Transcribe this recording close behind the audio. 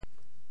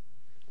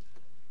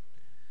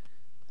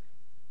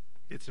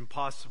It's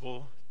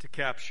impossible to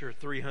capture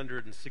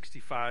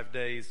 365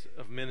 days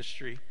of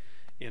ministry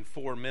in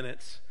 4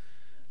 minutes,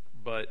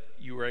 but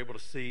you were able to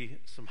see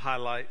some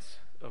highlights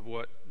of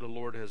what the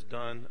Lord has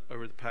done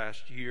over the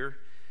past year.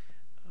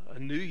 A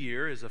new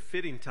year is a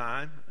fitting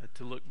time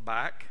to look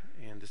back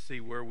and to see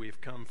where we've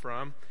come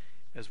from,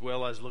 as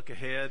well as look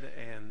ahead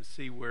and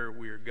see where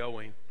we're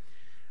going.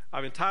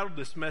 I've entitled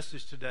this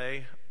message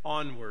today,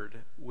 Onward,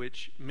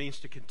 which means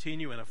to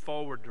continue in a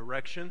forward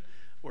direction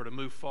or to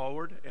move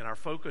forward. And our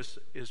focus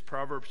is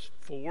Proverbs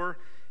 4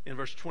 in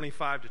verse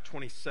 25 to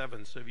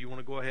 27. So if you want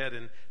to go ahead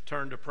and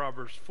turn to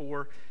Proverbs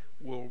 4,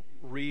 we'll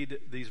read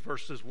these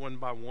verses one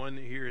by one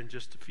here in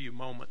just a few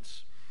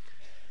moments.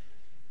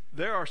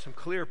 There are some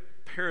clear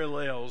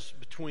parallels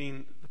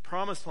between the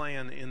promised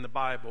land in the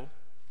Bible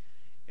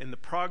and the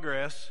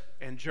progress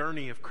and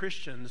journey of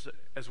Christians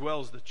as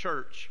well as the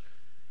church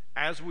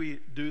as we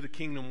do the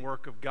kingdom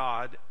work of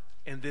God,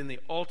 and then the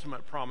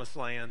ultimate promised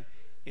land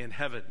in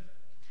heaven.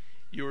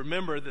 You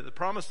remember that the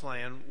promised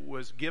land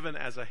was given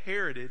as a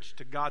heritage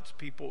to God's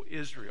people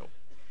Israel.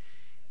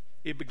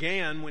 It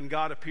began when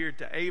God appeared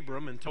to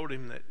Abram and told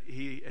him that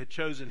he had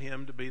chosen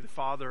him to be the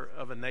father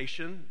of a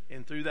nation,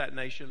 and through that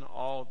nation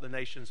all the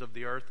nations of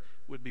the earth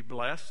would be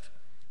blessed.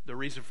 The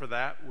reason for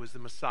that was the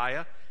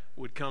Messiah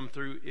would come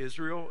through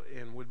Israel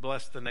and would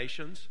bless the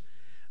nations.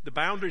 The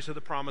boundaries of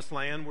the promised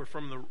land were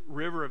from the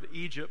river of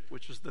Egypt,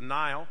 which was the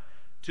Nile,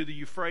 to the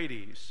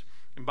Euphrates.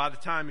 And by the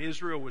time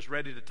Israel was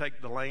ready to take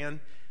the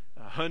land,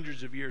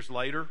 hundreds of years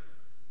later,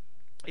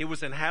 it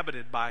was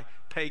inhabited by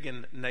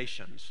pagan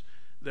nations.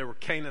 There were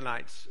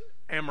Canaanites,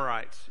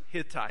 Amorites,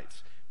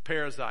 Hittites,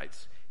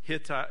 Perizzites,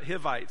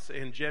 Hivites,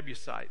 and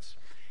Jebusites.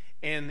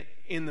 And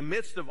in the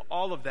midst of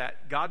all of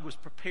that, God was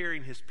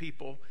preparing his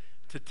people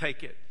to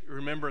take it.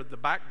 Remember, the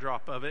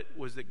backdrop of it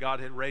was that God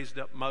had raised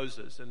up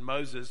Moses, and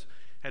Moses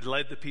had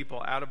led the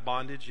people out of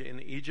bondage in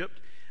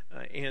Egypt,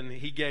 and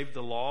he gave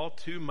the law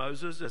to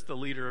Moses as the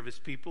leader of his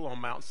people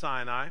on Mount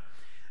Sinai.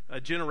 A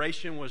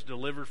generation was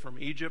delivered from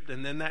Egypt,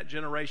 and then that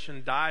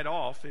generation died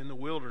off in the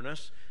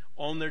wilderness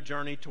on their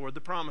journey toward the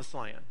promised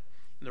land.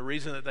 And the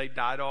reason that they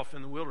died off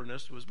in the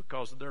wilderness was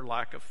because of their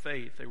lack of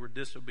faith. They were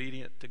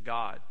disobedient to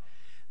God.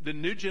 The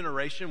new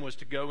generation was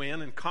to go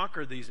in and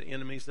conquer these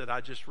enemies that I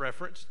just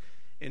referenced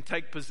and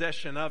take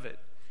possession of it.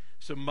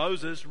 So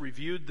Moses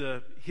reviewed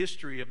the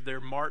history of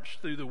their march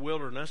through the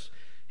wilderness.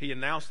 He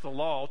announced the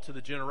law to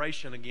the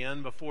generation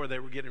again before they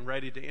were getting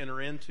ready to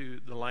enter into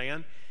the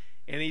land.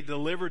 And he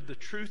delivered the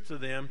truth to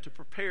them to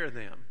prepare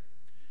them.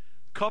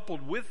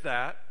 Coupled with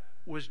that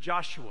was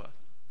Joshua.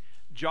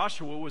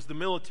 Joshua was the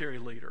military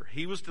leader.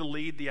 He was to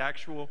lead the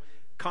actual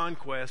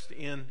conquest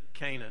in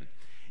Canaan.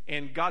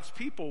 And God's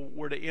people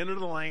were to enter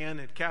the land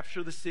and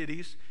capture the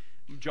cities.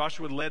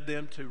 Joshua led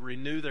them to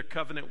renew their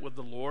covenant with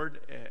the Lord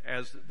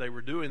as they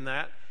were doing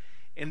that.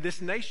 And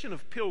this nation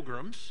of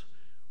pilgrims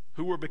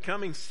who were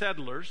becoming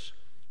settlers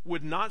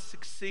would not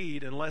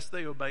succeed unless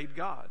they obeyed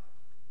God.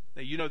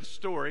 Now, you know the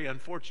story.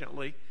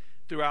 Unfortunately,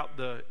 throughout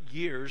the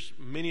years,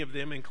 many of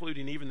them,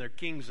 including even their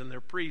kings and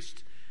their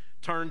priests,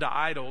 turned to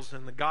idols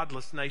and the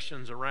godless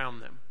nations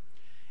around them.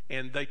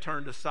 And they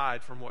turned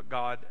aside from what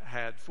God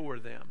had for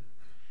them.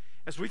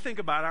 As we think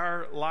about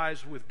our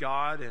lives with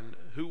God and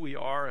who we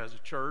are as a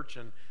church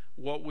and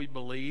what we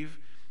believe,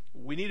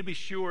 we need to be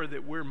sure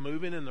that we're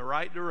moving in the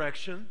right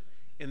direction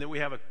and that we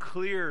have a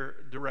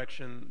clear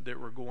direction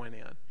that we're going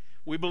in.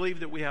 We believe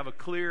that we have a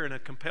clear and a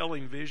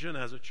compelling vision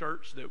as a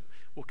church that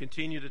will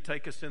continue to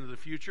take us into the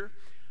future.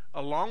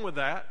 Along with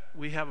that,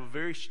 we have a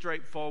very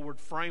straightforward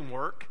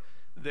framework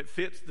that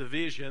fits the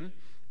vision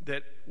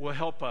that will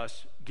help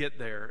us get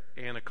there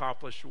and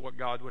accomplish what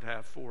God would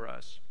have for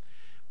us.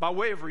 By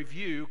way of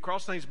review,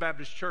 Cross Lanes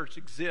Baptist Church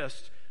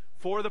exists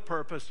for the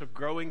purpose of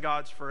growing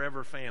God's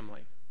forever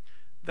family.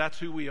 That's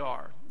who we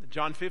are.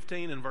 John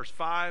 15 and verse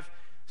 5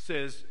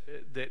 says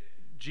that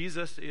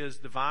Jesus is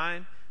the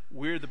vine,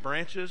 we're the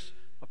branches.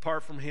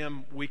 Apart from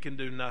him, we can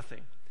do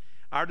nothing.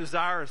 Our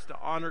desire is to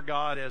honor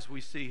God as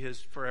we see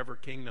his forever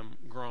kingdom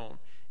grown,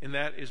 and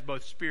that is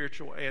both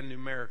spiritual and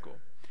numerical.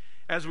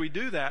 As we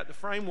do that, the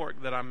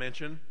framework that I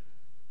mentioned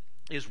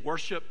is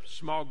worship,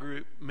 small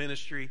group,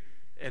 ministry,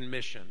 and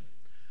mission.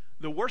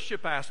 The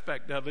worship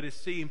aspect of it is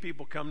seeing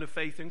people come to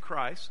faith in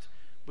Christ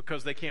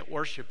because they can't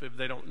worship if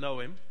they don't know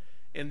him,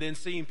 and then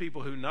seeing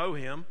people who know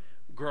him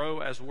grow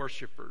as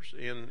worshipers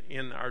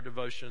in our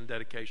devotion and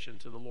dedication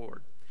to the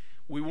Lord.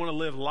 We want to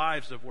live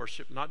lives of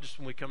worship, not just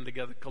when we come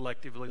together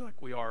collectively like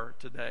we are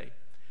today.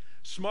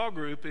 Small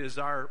group is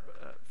our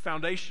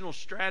foundational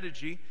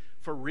strategy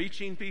for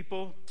reaching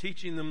people,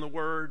 teaching them the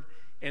word,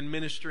 and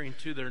ministering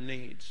to their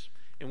needs.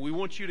 And we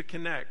want you to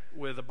connect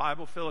with a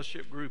Bible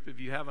fellowship group if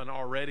you haven't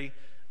already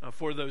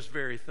for those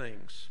very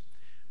things.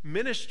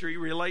 Ministry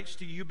relates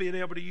to you being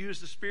able to use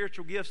the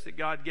spiritual gifts that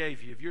God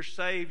gave you. If you're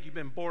saved, you've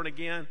been born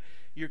again,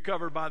 you're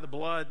covered by the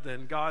blood,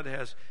 then God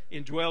has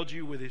indwelled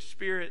you with his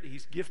Spirit.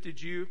 He's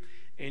gifted you,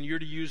 and you're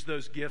to use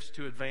those gifts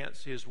to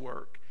advance his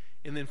work.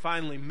 And then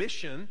finally,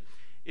 mission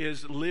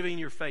is living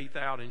your faith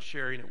out and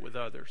sharing it with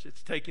others.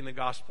 It's taking the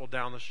gospel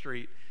down the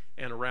street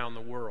and around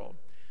the world.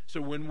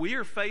 So when we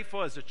are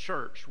faithful as a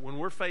church, when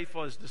we're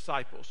faithful as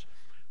disciples,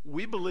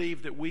 we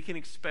believe that we can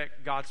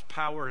expect God's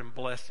power and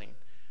blessing.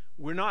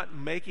 We're not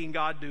making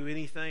God do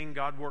anything.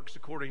 God works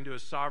according to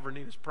his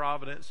sovereignty and his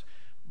providence,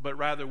 but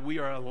rather we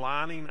are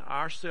aligning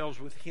ourselves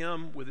with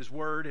him, with his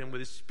word, and with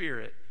his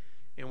spirit,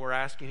 and we're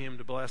asking him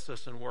to bless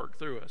us and work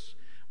through us.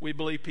 We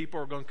believe people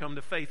are going to come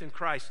to faith in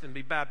Christ and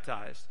be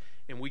baptized,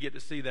 and we get to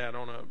see that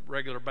on a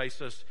regular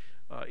basis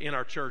in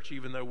our church,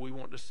 even though we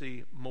want to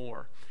see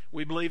more.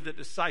 We believe that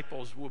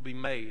disciples will be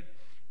made.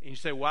 And you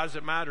say, why does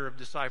it matter if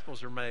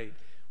disciples are made?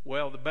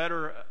 Well, the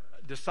better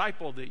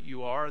disciple that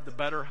you are, the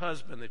better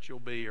husband that you'll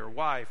be, or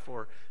wife,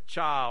 or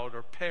child,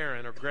 or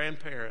parent, or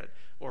grandparent,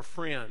 or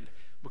friend.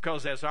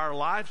 Because as our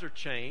lives are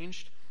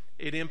changed,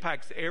 it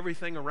impacts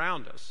everything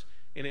around us,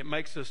 and it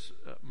makes us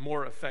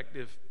more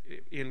effective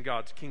in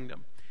God's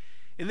kingdom.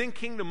 And then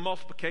kingdom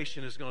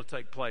multiplication is going to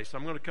take place.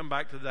 I'm going to come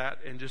back to that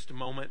in just a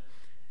moment.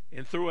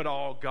 And through it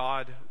all,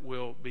 God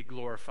will be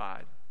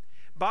glorified.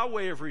 By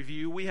way of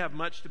review, we have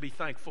much to be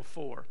thankful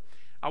for.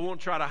 I won't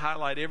try to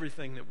highlight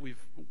everything that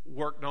we've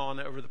worked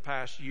on over the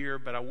past year,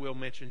 but I will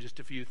mention just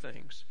a few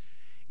things.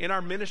 In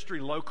our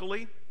ministry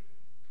locally,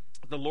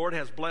 the Lord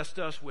has blessed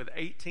us with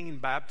 18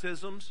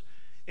 baptisms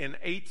and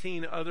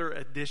 18 other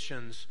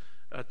additions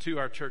to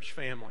our church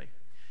family.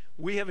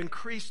 We have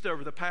increased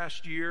over the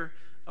past year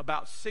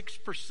about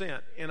 6%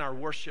 in our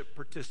worship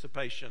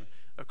participation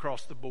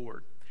across the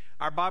board.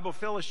 Our Bible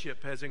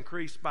fellowship has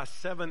increased by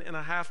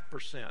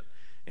 7.5%.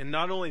 And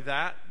not only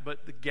that,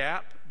 but the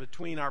gap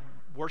between our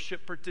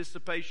worship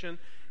participation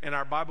and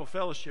our Bible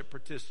fellowship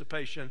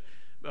participation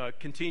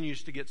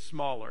continues to get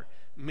smaller,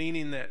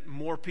 meaning that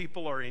more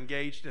people are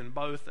engaged in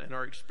both and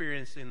are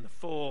experiencing the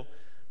full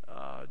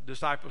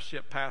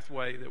discipleship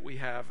pathway that we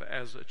have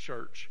as a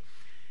church.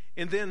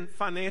 And then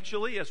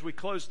financially, as we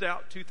closed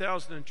out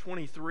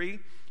 2023,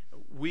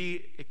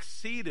 we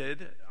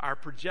exceeded our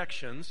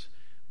projections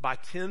by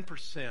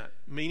 10%,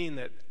 meaning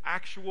that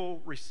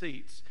actual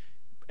receipts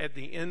at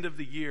the end of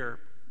the year,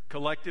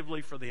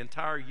 collectively for the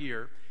entire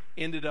year,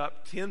 ended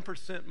up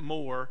 10%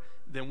 more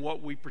than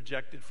what we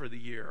projected for the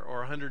year,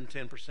 or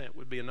 110%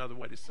 would be another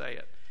way to say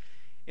it.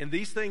 And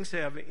these things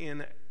have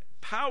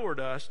empowered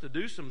us to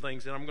do some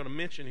things that I'm going to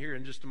mention here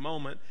in just a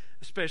moment,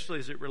 especially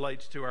as it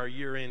relates to our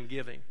year-end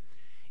giving.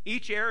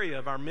 Each area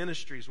of our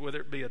ministries, whether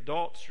it be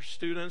adults or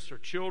students or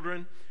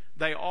children,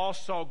 they all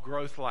saw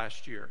growth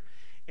last year.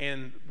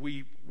 And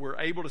we were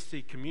able to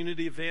see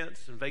community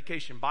events and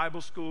Vacation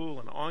Bible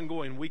School and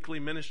ongoing weekly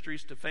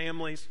ministries to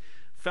families,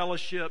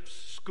 fellowships,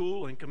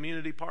 school and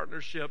community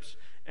partnerships,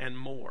 and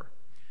more.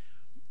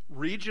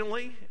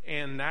 Regionally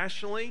and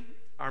nationally,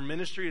 our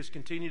ministry has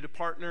continued to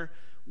partner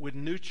with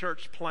new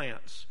church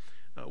plants.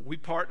 We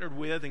partnered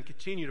with and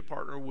continue to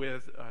partner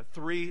with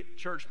 3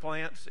 church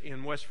plants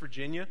in West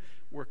Virginia.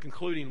 We're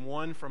concluding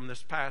one from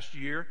this past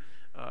year,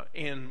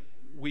 and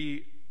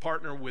we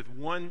partner with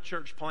 1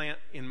 church plant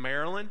in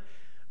Maryland.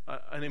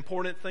 An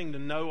important thing to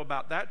know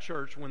about that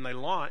church when they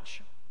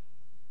launch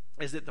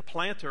is that the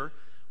planter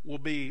will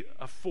be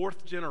a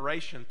 4th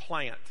generation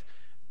plant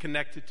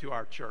connected to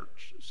our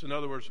church. So in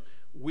other words,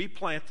 we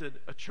planted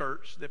a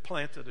church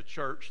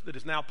that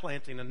is now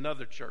planting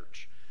another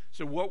church.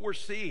 So what we're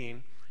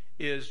seeing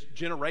is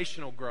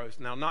generational growth.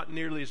 Now, not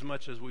nearly as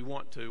much as we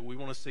want to. We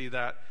want to see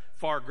that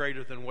far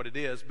greater than what it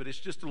is, but it's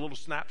just a little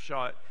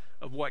snapshot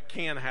of what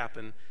can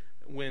happen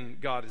when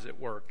God is at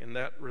work, and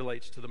that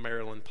relates to the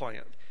Maryland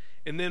plant.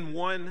 And then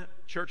 1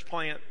 church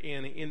plant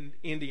in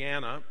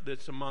Indiana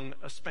that's among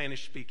a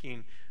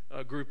Spanish-speaking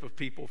group of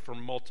people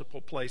from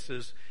multiple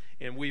places,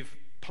 and we've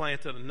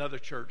planted another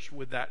church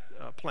with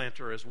that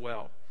planter as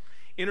well.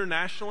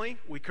 Internationally,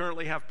 we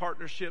currently have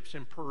partnerships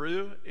in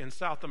Peru, in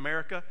South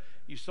America.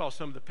 You saw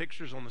some of the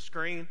pictures on the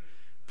screen.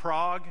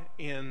 Prague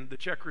in the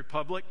Czech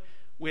Republic.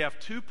 We have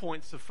 2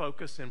 points of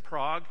focus in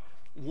Prague.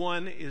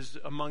 One is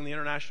among the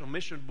International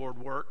Mission Board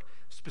work,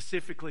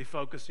 specifically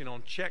focusing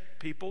on Czech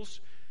peoples.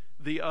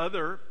 The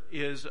other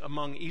is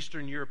among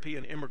Eastern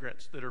European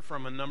immigrants that are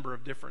from a number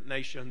of different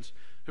nations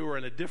who are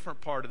in a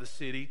different part of the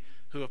city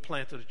who have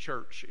planted a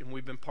church, and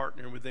we've been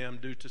partnering with them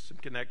due to some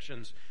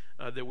connections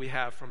that we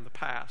have from the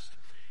past.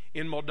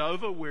 In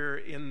Moldova, we're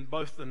in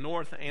both the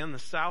north and the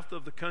south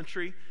of the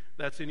country.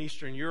 That's in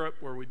Eastern Europe,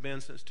 where we've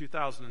been since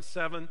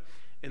 2007.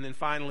 And then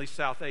finally,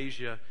 South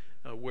Asia,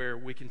 where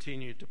we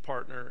continue to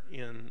partner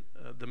in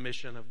the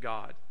mission of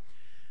God.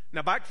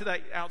 Now, back to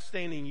that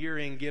outstanding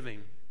year-end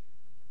giving.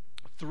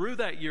 Through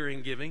that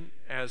year-end giving,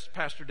 as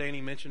Pastor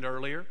Danny mentioned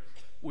earlier,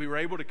 we were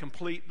able to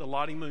complete the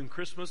Lottie Moon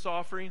Christmas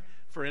offering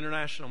for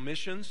international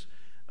missions.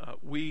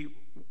 We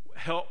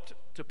helped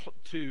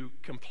to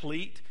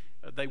complete,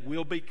 they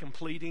will be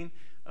completing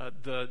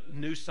the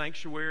new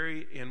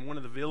sanctuary in one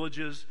of the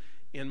villages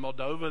in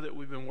Moldova that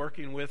we've been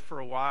working with for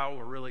a while.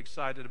 We're really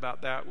excited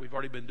about that. We've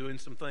already been doing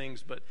some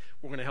things, but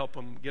we're going to help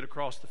them get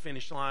across the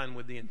finish line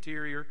with the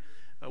interior.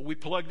 We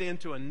plugged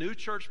into a new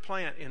church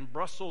plant in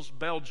Brussels,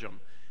 Belgium,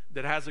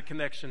 that has a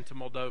connection to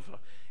Moldova.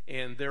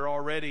 And they're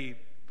already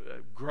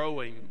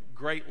growing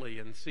greatly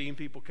and seeing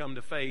people come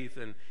to faith,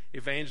 and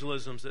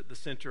evangelism's at the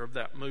center of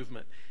that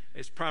movement.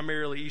 It's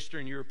primarily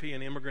Eastern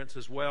European immigrants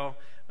as well,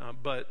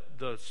 but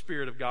the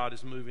Spirit of God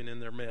is moving in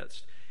their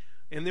midst.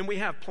 And then we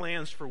have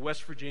plans for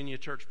West Virginia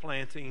church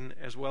planting,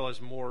 as well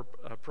as more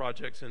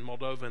projects in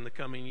Moldova in the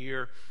coming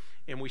year.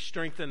 And we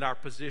strengthened our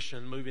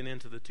position moving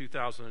into the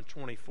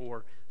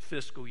 2024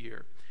 fiscal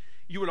year.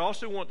 You would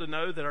also want to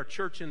know that our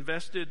church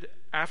invested,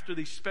 after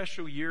these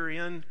special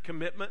year-end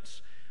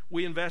commitments,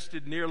 we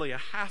invested nearly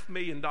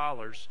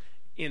 $500,000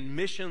 in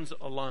missions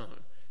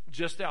alone,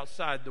 just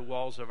outside the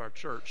walls of our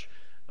church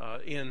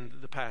in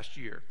the past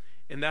year.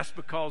 And that's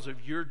because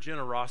of your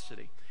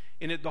generosity.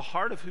 And at the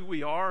heart of who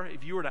we are,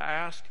 if you were to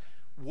ask,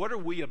 what are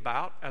we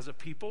about as a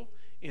people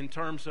in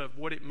terms of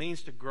what it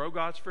means to grow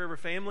God's Forever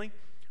Family?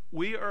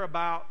 We are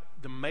about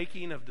the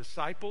making of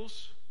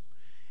disciples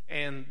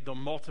and the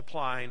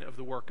multiplying of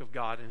the work of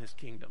God in His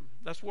kingdom.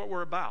 That's what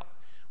we're about.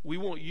 We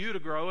want you to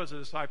grow as a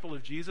disciple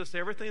of Jesus.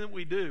 Everything that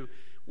we do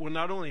will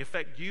not only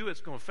affect you,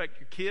 it's going to affect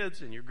your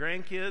kids and your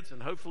grandkids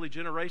and hopefully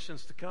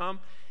generations to come.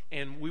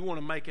 And we want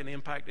to make an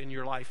impact in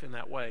your life in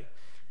that way.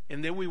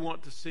 And then we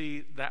want to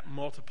see that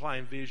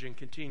multiplying vision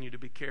continue to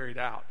be carried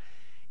out.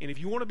 And if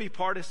you want to be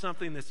part of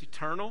something that's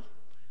eternal,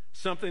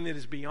 something that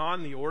is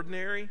beyond the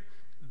ordinary,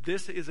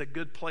 this is a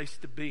good place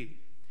to be.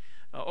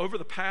 Over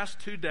the past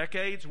 2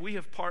 decades, we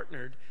have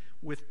partnered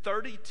with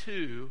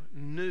 32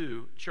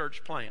 new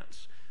church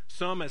plants,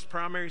 some as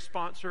primary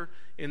sponsor,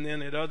 and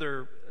then at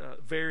other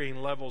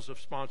varying levels of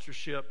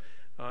sponsorship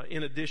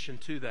in addition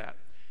to that.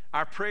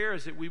 Our prayer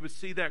is that we would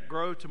see that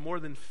grow to more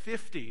than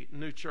 50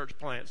 new church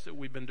plants that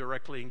we've been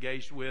directly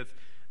engaged with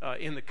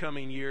in the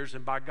coming years,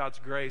 and by God's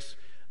grace,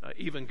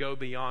 even go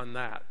beyond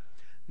that.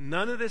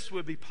 None of this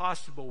would be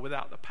possible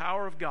without the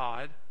power of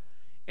God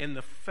and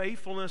the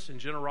faithfulness and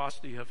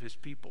generosity of His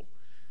people.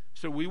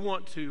 So we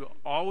want to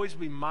always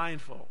be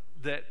mindful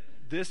that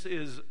this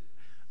is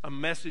a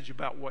message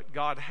about what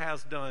God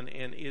has done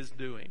and is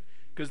doing.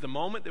 Because the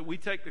moment that we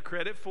take the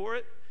credit for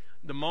it,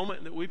 the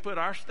moment that we put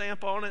our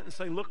stamp on it and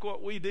say, look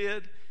what we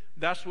did,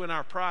 that's when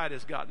our pride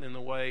has gotten in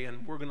the way,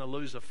 and we're going to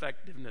lose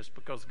effectiveness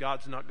because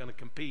God's not going to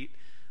compete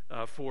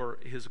for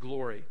His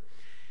glory.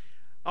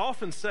 I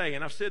often say,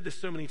 and I've said this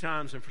so many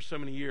times and for so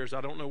many years,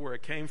 I don't know where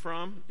it came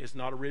from. It's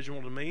not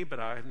original to me, but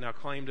I have now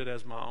claimed it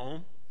as my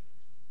own,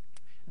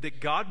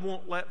 that God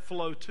won't let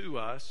flow to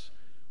us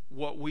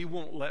what we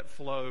won't let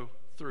flow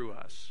through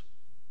us.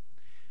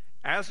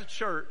 As a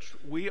church,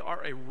 we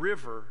are a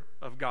river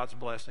of God's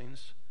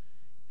blessings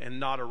and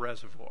not a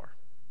reservoir.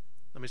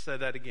 Let me say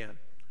that again.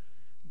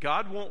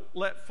 God won't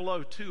let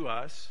flow to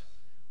us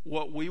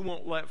what we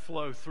won't let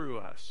flow through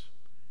us.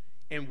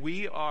 And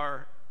we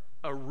are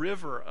a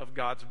river of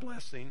God's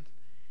blessing,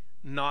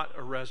 not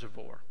a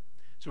reservoir.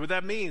 So what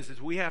that means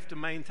is we have to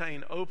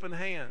maintain open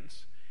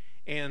hands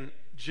and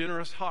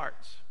generous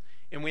hearts.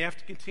 And we have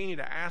to continue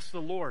to ask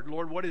the Lord,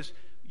 what is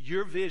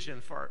your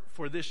vision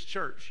for this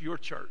church, your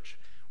church?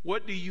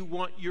 What do you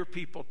want your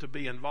people to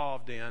be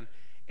involved in?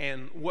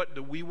 And what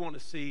do we want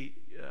to see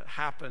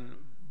happen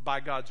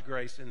by God's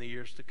grace in the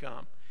years to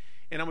come?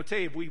 And I'm going to tell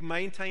you, if we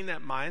maintain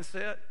that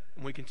mindset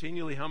and we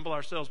continually humble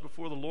ourselves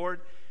before the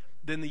Lord,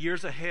 then the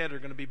years ahead are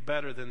going to be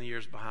better than the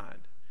years behind.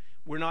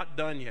 We're not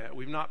done yet.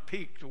 We've not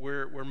peaked.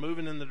 We're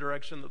moving in the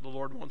direction that the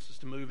Lord wants us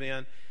to move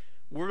in.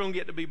 We're going to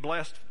get to be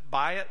blessed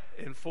by it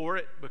and for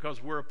it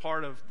because we're a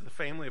part of the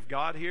family of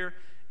God here.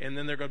 And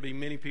then there are going to be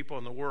many people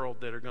in the world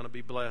that are going to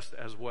be blessed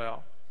as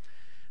well.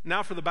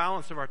 Now for the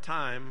balance of our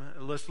time,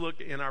 let's look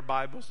in our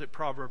Bibles at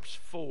Proverbs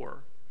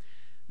 4.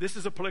 This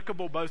is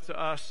applicable both to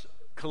us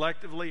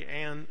collectively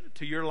and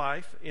to your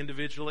life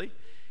individually.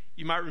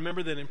 You might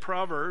remember that in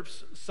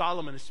Proverbs,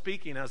 Solomon is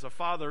speaking as a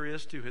father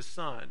is to his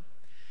son.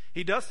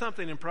 He does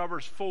something in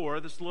Proverbs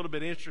 4 that's a little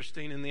bit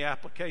interesting in the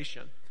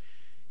application.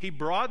 He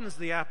broadens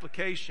the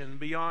application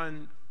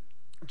beyond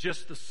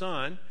just the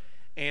son,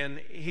 and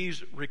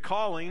he's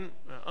recalling,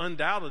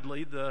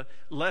 undoubtedly, the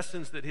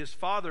lessons that his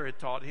father had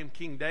taught him,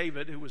 King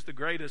David, who was the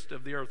greatest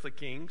of the earthly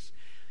kings.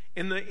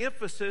 And the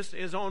emphasis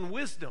is on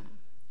wisdom.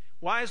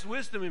 Why is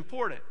wisdom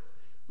important?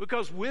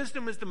 Because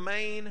wisdom is the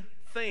main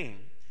thing.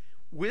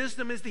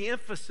 Wisdom is the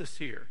emphasis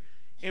here.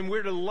 And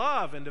we're to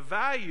love and to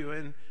value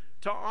and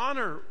to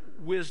honor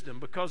wisdom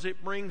because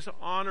it brings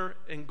honor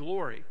and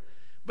glory.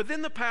 But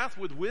then the path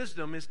with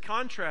wisdom is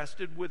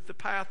contrasted with the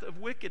path of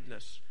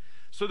wickedness.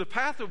 So the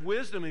path of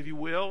wisdom, if you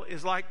will,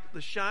 is like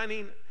the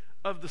shining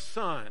of the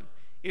sun.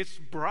 It's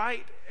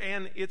bright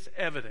and it's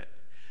evident.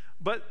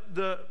 But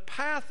the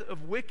path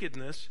of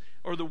wickedness,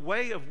 or the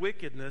way of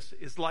wickedness,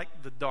 is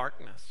like the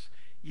darkness.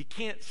 You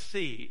can't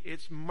see.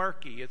 It's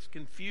murky. It's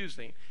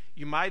confusing.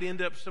 You might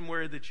end up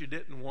somewhere that you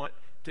didn't want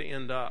to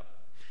end up.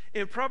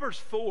 In Proverbs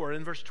 4,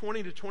 in verse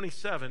 20 to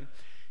 27,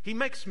 he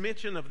makes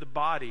mention of the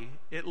body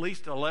at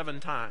least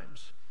 11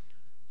 times.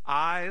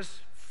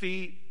 Eyes,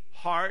 feet,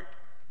 heart,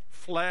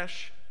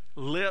 flesh,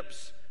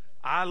 lips,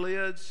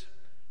 eyelids.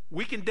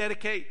 We can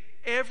dedicate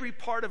every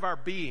part of our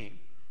being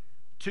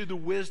to the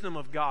wisdom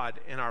of God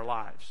in our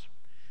lives.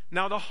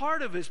 Now, the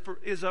heart of it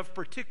is of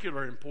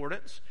particular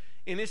importance,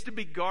 and it's to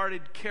be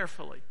guarded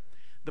carefully.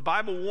 The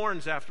Bible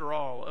warns, after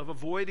all, of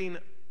avoiding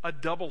a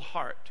double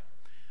heart,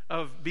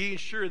 of being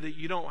sure that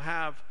you don't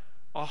have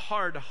a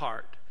hard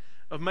heart,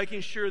 of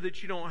making sure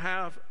that you don't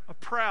have a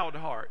proud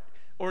heart,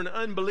 or an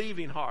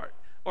unbelieving heart,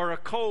 or a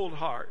cold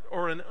heart,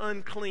 or an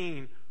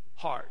unclean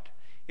heart.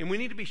 And we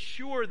need to be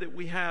sure that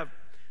we have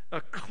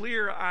a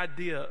clear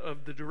idea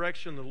of the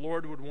direction the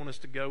Lord would want us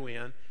to go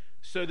in,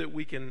 so that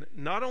we can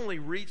not only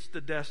reach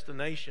the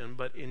destination,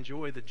 but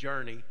enjoy the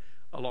journey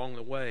along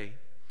the way.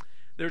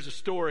 There's a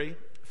story,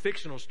 a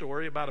fictional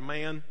story, about a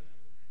man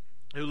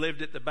who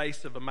lived at the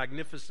base of a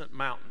magnificent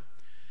mountain.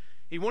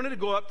 He wanted to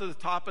go up to the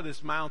top of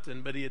this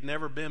mountain, but he had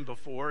never been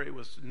before. It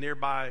was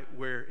nearby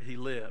where he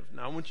lived.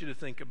 Now, I want you to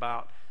think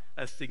about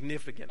a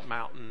significant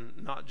mountain,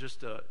 not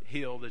just a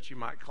hill that you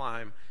might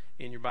climb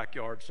in your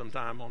backyard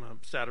sometime on a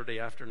Saturday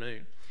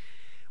afternoon.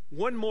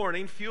 One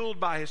morning, fueled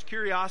by his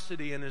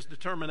curiosity and his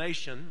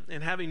determination,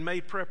 and having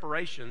made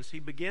preparations, he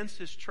begins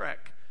his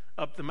trek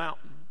up the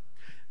mountain.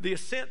 The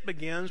ascent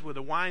begins with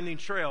a winding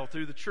trail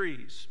through the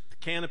trees. The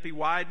canopy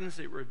widens.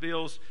 It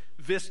reveals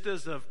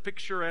vistas of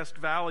picturesque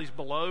valleys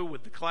below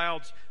with the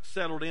clouds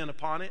settled in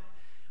upon it.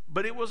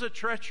 But it was a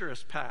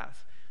treacherous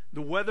path.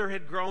 The weather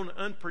had grown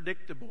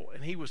unpredictable,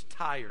 and he was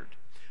tired.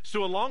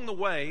 So along the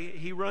way,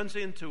 he runs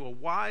into a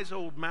wise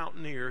old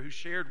mountaineer who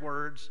shared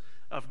words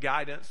of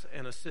guidance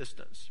and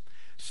assistance.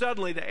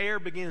 Suddenly, the air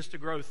begins to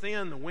grow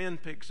thin, the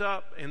wind picks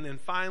up, and then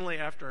finally,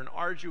 after an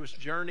arduous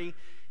journey,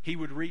 he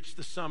would reach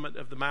the summit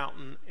of the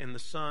mountain, and the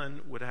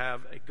sun would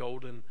have a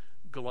golden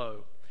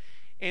glow.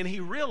 And he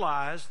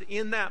realized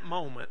in that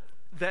moment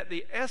that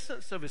the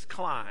essence of his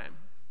climb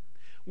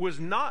was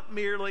not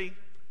merely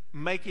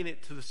making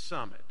it to the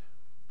summit.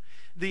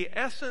 The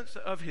essence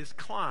of his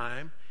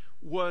climb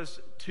was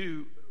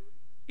to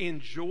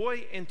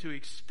enjoy and to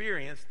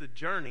experience the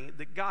journey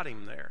that got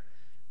him there.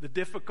 The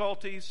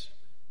difficulties,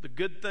 the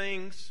good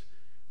things,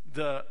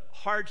 the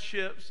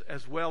hardships,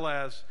 as well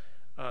as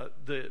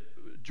the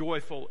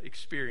joyful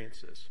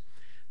experiences.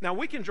 Now,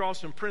 we can draw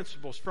some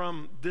principles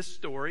from this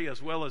story,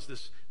 as well as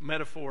this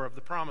metaphor of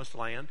the promised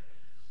land,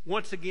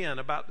 once again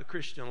about the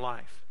Christian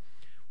life.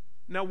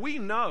 Now, we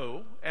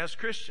know as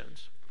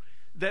Christians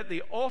that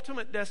the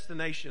ultimate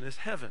destination is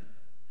heaven.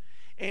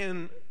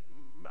 And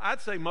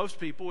I'd say most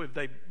people, if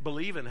they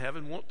believe in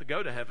heaven, want to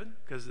go to heaven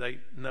because they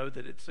know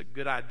that it's a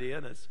good idea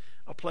and it's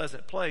a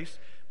pleasant place.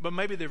 But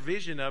maybe their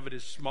vision of it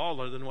is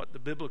smaller than what the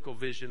biblical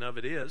vision of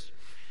it is.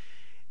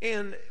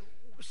 And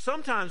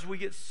sometimes we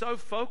get so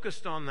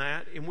focused on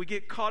that, and we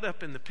get caught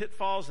up in the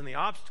pitfalls and the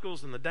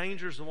obstacles and the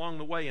dangers along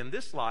the way in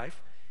this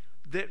life,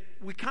 that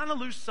we kind of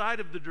lose sight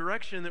of the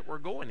direction that we're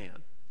going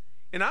in.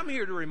 And I'm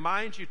here to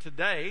remind you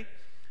today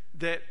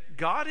that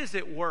God is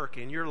at work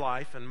in your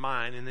life and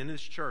mine and in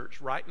His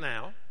church right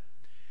now.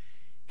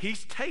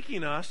 He's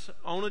taking us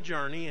on a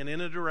journey and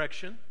in a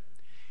direction.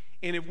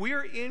 And if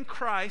we're in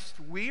Christ,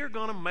 we are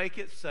going to make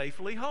it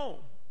safely home.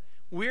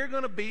 We're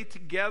going to be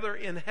together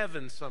in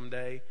heaven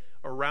someday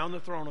around the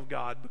throne of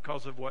God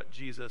because of what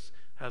Jesus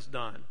has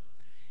done.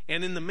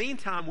 And in the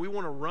meantime, we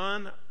want to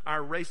run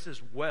our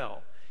races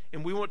well.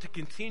 And we want to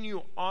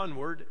continue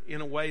onward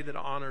in a way that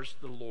honors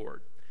the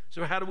Lord.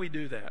 So how do we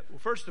do that? Well,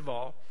 first of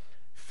all,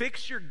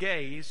 fix your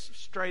gaze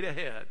straight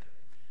ahead.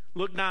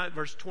 Look now at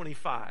verse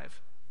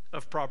 25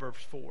 of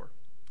Proverbs 4.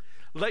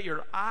 Let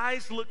your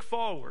eyes look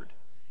forward.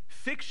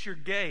 Fix your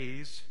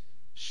gaze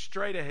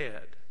straight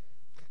ahead.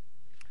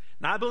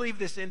 Now, I believe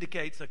this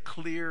indicates a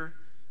clear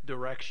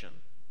direction.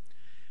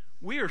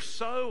 We are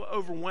so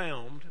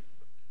overwhelmed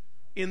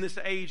in this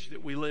age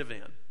that we live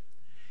in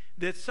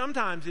that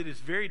sometimes it is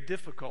very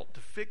difficult to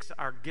fix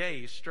our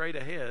gaze straight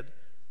ahead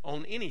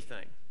on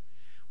anything.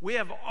 We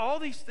have all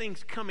these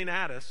things coming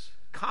at us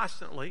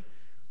constantly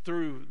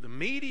through the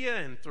media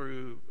and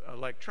through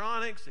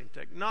electronics and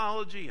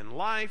technology and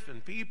life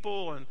and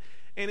people, and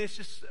it's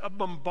just a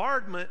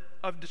bombardment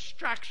of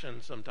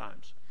distraction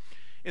sometimes.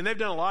 And they've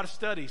done a lot of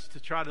studies to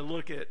try to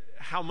look at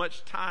how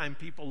much time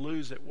people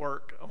lose at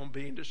work on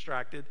being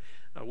distracted.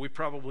 We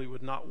probably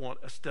would not want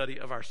a study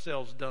of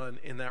ourselves done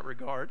in that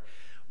regard.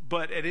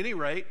 But at any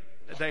rate,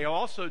 they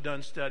also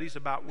done studies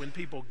about when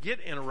people get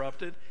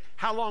interrupted,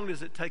 how long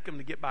does it take them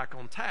to get back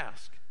on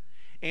task?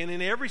 And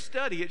in every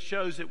study, it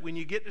shows that when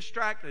you get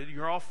distracted,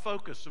 you're off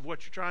focus of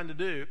what you're trying to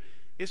do,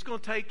 it's going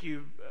to take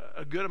you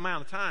a good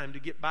amount of time to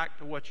get back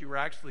to what you were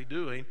actually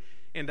doing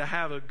and to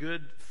have a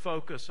good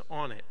focus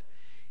on it.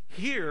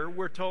 Here,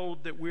 we're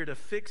told that we're to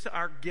fix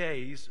our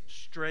gaze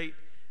straight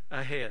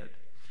ahead.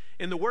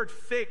 And the word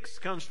fix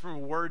comes from a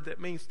word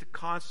that means to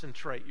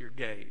concentrate your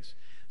gaze.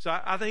 So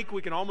I think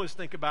we can almost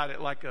think about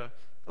it like a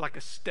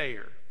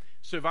stare.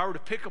 So if I were to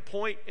pick a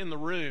point in the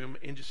room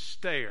and just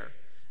stare,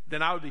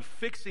 then I would be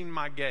fixing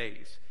my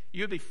gaze.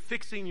 You'd be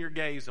fixing your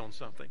gaze on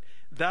something.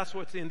 That's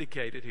what's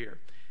indicated here.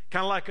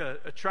 Kind of like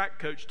a track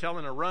coach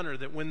telling a runner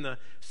that when the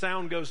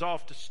sound goes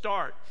off to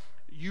start,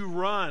 you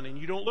run and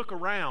you don't look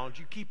around.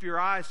 You keep your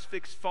eyes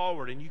fixed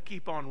forward and you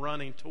keep on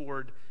running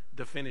toward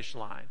the finish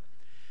line.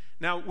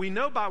 Now, we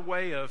know by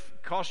way of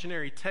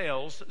cautionary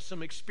tales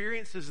some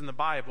experiences in the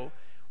Bible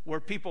where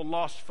people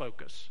lost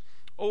focus,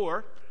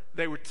 or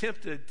they were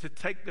tempted to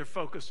take their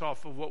focus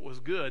off of what was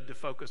good to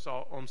focus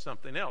on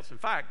something else. In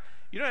fact,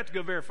 you don't have to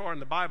go very far in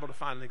the Bible to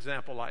find an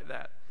example like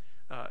that.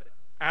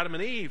 Adam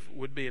and Eve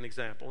would be an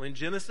example. In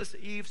Genesis,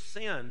 Eve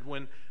sinned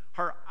when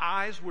her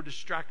eyes were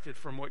distracted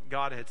from what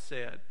God had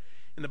said.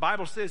 And the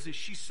Bible says that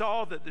she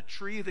saw that the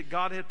tree that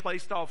God had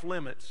placed off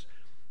limits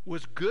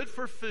was good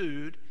for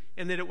food,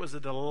 and that it was a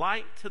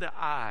delight to the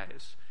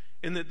eyes,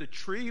 and that the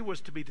tree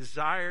was to be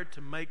desired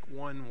to make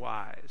one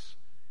wise.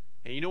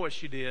 And you know what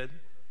she did?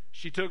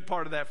 She took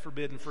part of that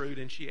forbidden fruit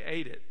and she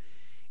ate it.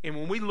 And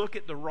when we look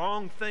at the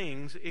wrong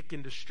things, it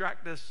can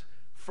distract us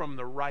from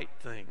the right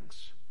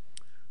things.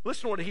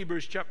 Listen to what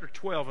Hebrews chapter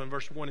 12 and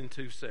verse 1 and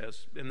 2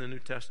 says in the New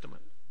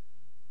Testament.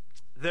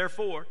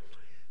 Therefore,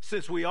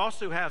 since we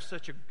also have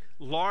such a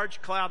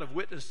large cloud of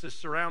witnesses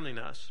surrounding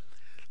us,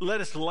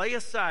 let us lay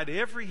aside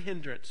every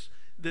hindrance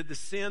that the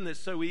sin that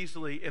so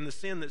easily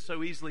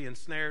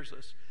ensnares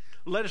us.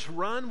 Let us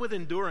run with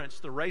endurance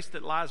the race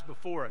that lies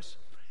before us,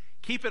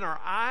 keeping our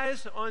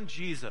eyes on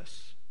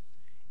Jesus.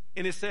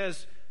 And it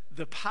says,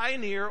 the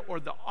pioneer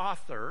or the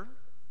author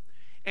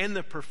and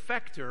the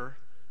perfecter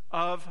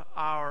of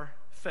our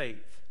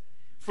faith.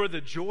 For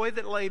the joy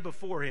that lay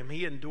before him,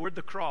 he endured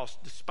the cross,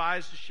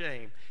 despised the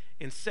shame,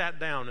 and sat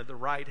down at the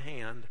right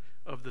hand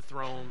of the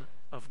throne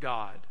of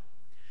God.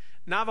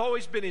 Now, I've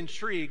always been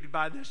intrigued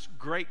by this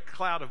great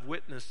cloud of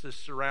witnesses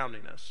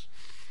surrounding us.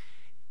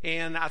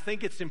 And I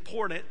think it's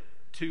important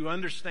to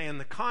understand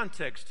the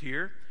context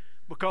here,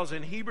 because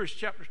in Hebrews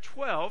chapter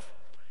 12,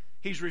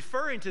 he's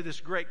referring to this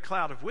great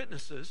cloud of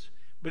witnesses.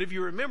 But if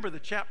you remember the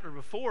chapter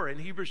before, in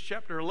Hebrews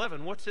chapter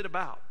 11, what's it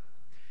about?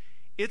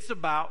 It's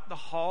about the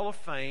hall of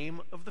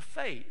fame of the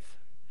faith.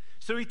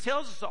 So he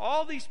tells us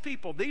all these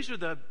people, these are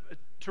the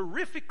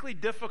terrifically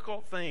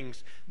difficult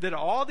things that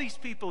all these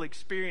people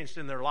experienced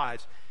in their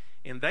lives.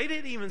 And they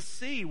didn't even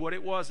see what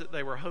it was that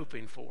they were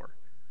hoping for,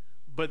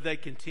 but they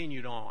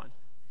continued on.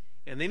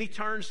 And then he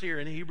turns here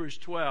in Hebrews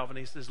 12 and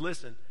he says,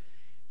 listen,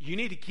 you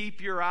need to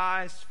keep your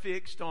eyes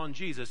fixed on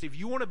Jesus. If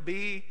you want to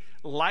be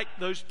like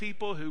those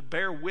people who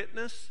bear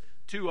witness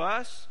to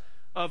us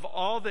of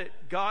all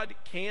that God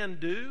can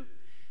do,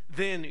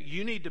 then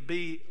you need to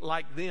be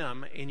like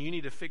them, and you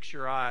need to fix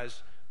your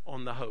eyes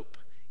on the hope.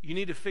 You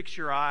need to fix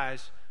your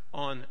eyes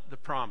on the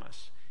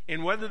promise.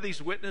 And whether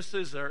these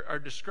witnesses are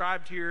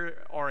described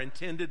here are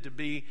intended to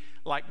be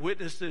like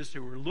witnesses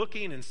who are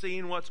looking and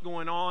seeing what's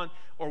going on,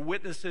 or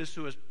witnesses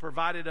who has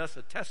provided us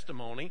a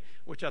testimony,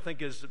 which I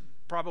think is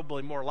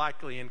probably more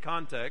likely in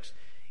context.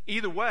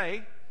 Either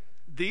way,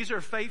 these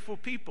are faithful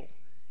people.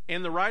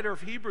 And the writer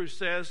of Hebrews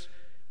says,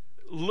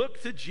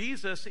 look to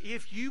Jesus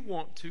if you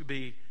want to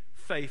be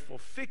faithful.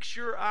 Fix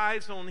your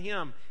eyes on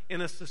him in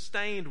a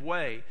sustained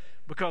way,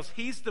 because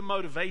he's the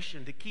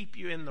motivation to keep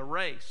you in the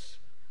race.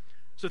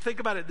 So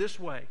think about it this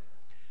way.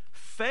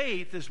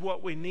 Faith is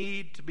what we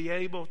need to be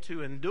able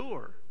to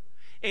endure.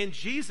 And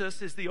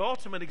Jesus is the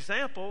ultimate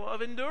example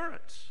of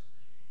endurance.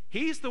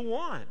 He's the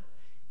one.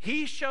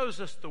 He shows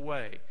us the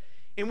way.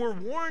 And we're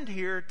warned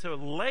here to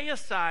lay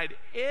aside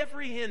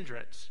every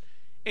hindrance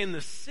and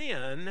the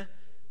sin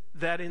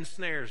that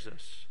ensnares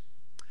us.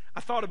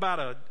 I thought about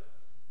a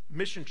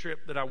mission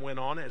trip that I went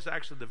on. It's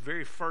actually the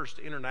very first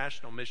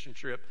international mission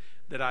trip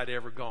that I'd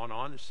ever gone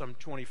on. It's some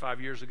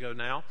 25 years ago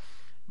now.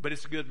 But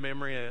it's a good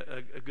memory,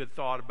 a good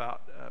thought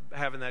about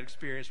having that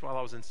experience while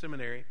I was in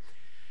seminary.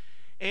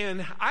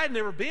 And I had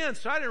never been,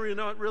 so I didn't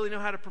really know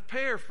how to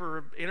prepare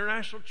for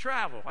international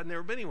travel. I'd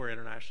never been anywhere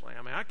internationally.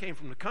 I mean, I came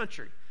from the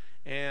country,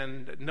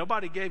 and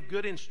nobody gave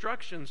good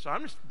instructions, so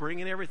I'm just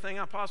bringing everything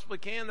I possibly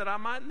can that I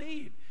might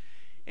need.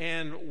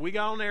 And we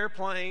got on the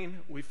airplane.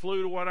 We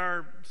flew to what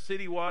our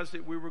city was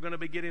that we were going to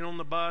be getting on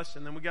the bus,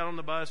 and then we got on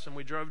the bus, and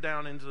we drove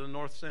down into the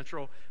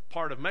north-central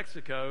part of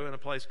Mexico in a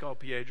place called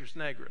Piedras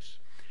Negras.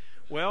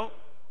 Well,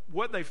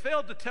 what they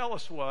failed to tell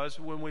us was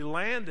when we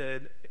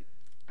landed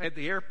at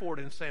the airport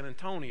in San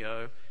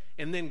Antonio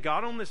and then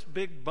got on this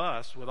big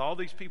bus with all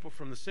these people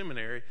from the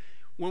seminary,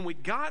 when we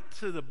got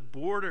to the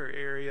border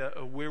area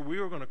of where we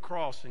were going to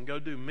cross and go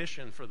do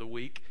mission for the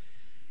week,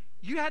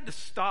 you had to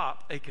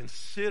stop a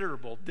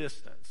considerable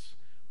distance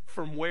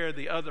from where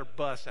the other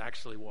bus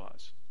actually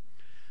was.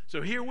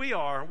 So here we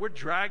are, we're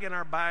dragging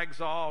our bags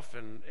off,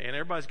 and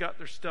everybody's got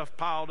their stuff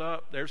piled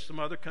up. There's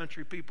some other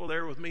country people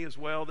there with me as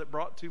well that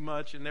brought too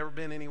much and never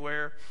been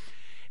anywhere.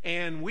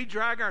 And we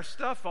drag our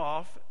stuff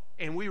off,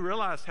 and we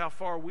realize how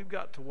far we've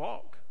got to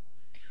walk.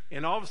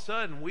 And all of a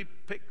sudden, we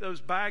pick those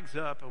bags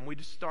up, and we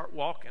just start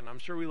walking. I'm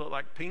sure we look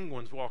like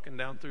penguins walking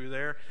down through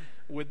there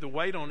with the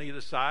weight on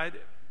either side,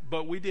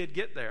 but we did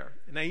get there.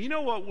 Now, you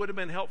know what would have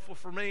been helpful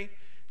for me?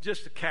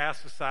 Just to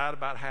cast aside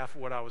about half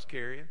of what I was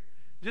carrying.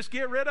 Just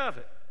get rid of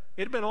it.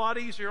 It'd have been a lot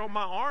easier on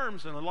my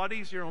arms and a lot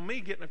easier on me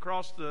getting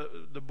across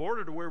the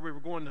border to where we were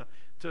going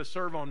to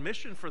serve on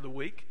mission for the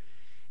week.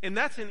 And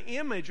that's an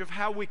image of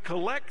how we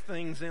collect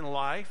things in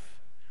life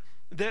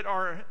that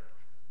are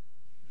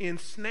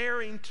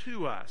ensnaring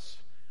to us.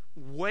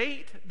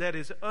 Weight that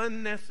is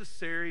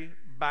unnecessary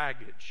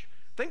baggage.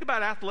 Think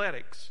about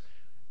athletics.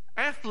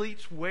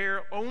 Athletes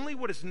wear only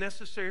what is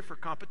necessary for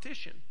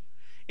competition.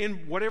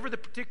 In whatever the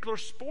particular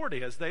sport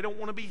is, they don't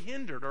want to be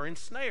hindered or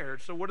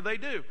ensnared. So what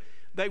do?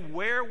 They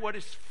wear what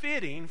is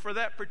fitting for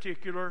that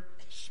particular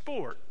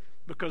sport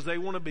because they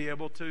want to be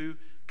able to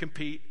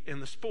compete in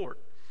the sport.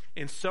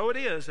 And so it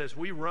is as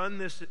we run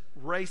this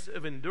race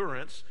of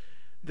endurance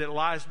that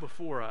lies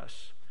before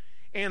us.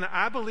 And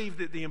I believe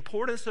that the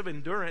importance of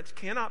endurance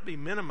cannot be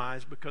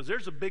minimized because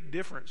there's a big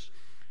difference.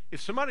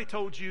 If somebody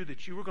told you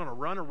that you were going to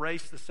run a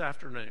race this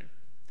afternoon,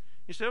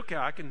 you say, okay,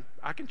 I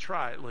can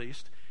try at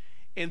least.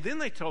 And then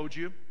they told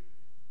you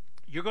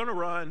you're going to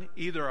run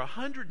either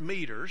 100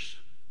 meters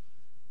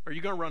or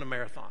you're going to run a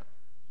marathon.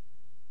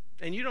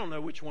 And you don't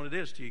know which one it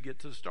is till you get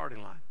to the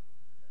starting line.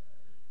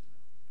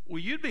 Well,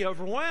 you'd be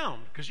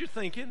overwhelmed because you're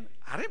thinking,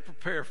 I didn't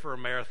prepare for a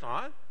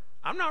marathon.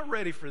 I'm not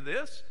ready for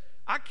this.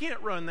 I can't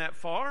run that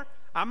far.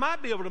 I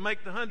might be able to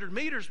make the 100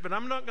 meters, but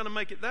I'm not going to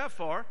make it that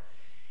far.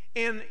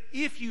 And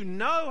if you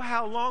know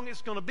how long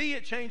it's going to be,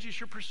 it changes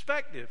your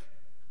perspective.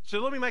 So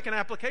let me make an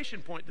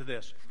application point to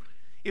this.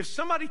 If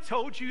somebody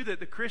told you that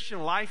the Christian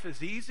life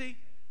is easy,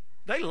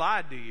 they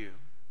lied to you.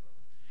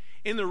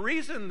 And the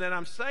reason that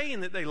I'm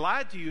saying that they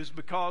lied to you is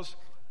because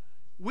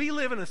we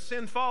live in a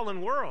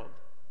sin-fallen world.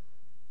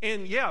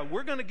 And yeah,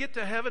 we're going to get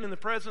to heaven in the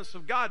presence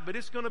of God, but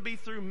it's going to be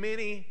through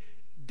many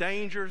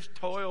dangers,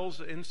 toils,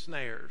 and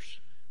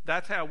snares.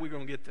 That's how we're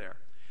going to get there.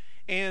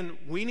 And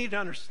we need to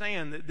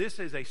understand that this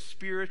is a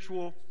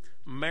spiritual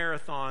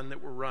marathon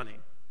that we're running.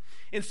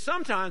 And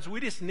sometimes we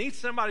just need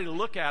somebody to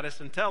look at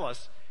us and tell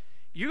us,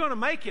 you're going to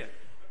make it.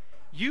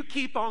 You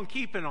keep on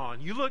keeping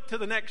on. You look to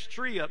the next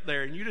tree up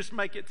there and you just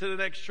make it to the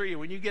next tree. And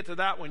when you get to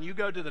that one, you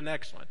go to the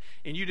next one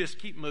and you just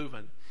keep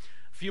moving.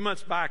 A few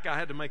months back, I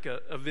had to make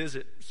a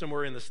visit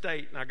somewhere in the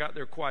state, and I got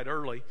there quite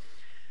early.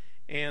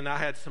 And I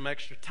had some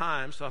extra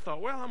time, so I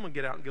thought, well, I'm going to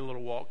get out and get a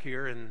little walk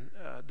here, and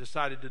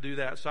decided to do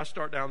that. So I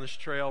start down this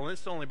trail, and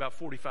it's only about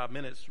 45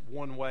 minutes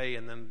one way,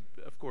 and then,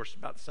 of course,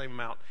 about the same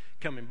amount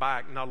coming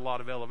back. Not a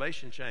lot of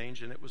elevation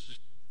change, and it was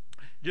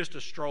just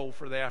a stroll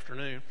for the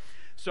afternoon.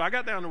 So I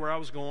got down to where I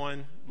was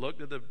going,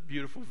 looked at the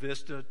beautiful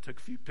vista, took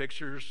a few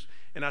pictures,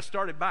 and I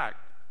started back.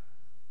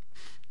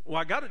 Well,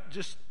 I got it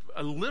just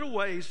a little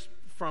ways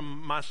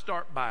from my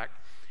start back,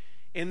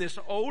 and this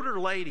older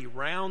lady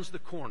rounds the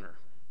corner,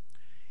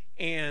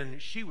 and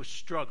she was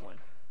struggling.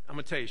 I'm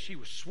going to tell you, she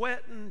was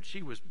sweating,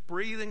 she was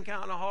breathing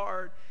kind of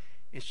hard,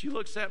 and she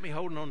looks at me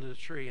holding onto the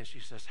tree, and she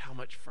says, how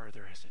much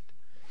further is it?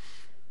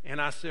 And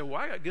I said, well,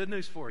 I got good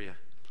news for you.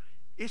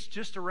 It's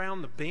just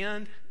around the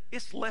bend.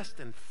 It's less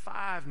than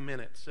 5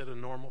 minutes at a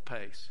normal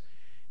pace.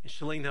 And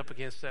she leaned up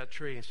against that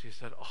tree, and she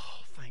said, oh,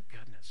 thank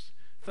goodness,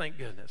 thank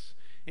goodness.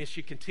 And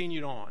she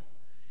continued on.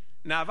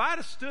 Now, if I'd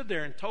have stood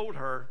there and told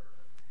her,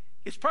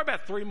 it's probably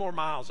about 3 more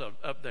miles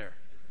up there,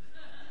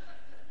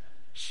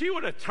 she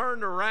would have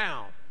turned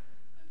around,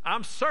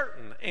 I'm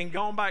certain, and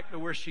gone back to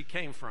where she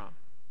came from.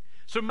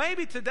 So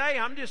maybe today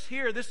I'm just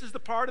here. This is the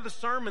part of the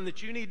sermon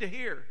that you need to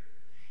hear.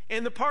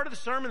 And the part of the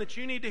sermon that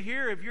you need to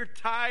hear, if you're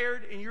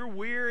tired and you're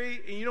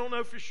weary and you don't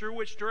know for sure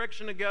which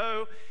direction to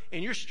go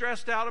and you're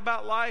stressed out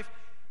about life,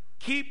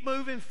 keep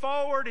moving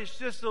forward. It's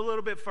just a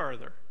little bit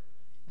further.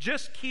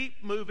 Just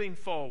keep moving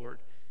forward.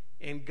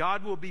 And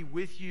God will be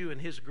with you,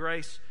 and His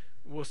grace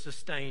will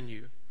sustain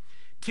you.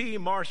 T.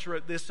 Marsh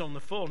wrote this on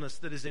the fullness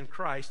that is in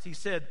Christ. He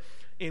said,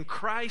 in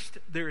Christ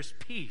there is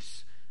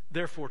peace,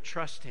 therefore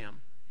trust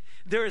Him.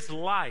 There is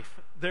life,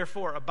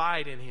 therefore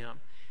abide in Him.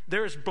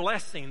 There is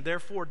blessing,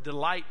 therefore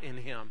delight in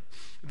Him.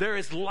 There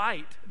is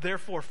light,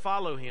 therefore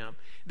follow Him.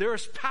 There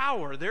is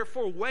power,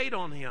 therefore wait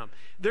on Him.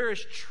 There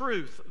is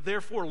truth,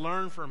 therefore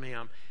learn from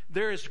Him.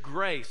 There is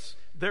grace,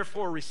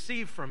 therefore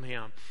receive from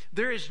Him.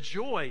 There is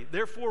joy,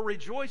 therefore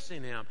rejoice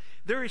in Him.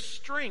 There is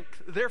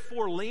strength,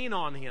 therefore lean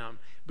on Him,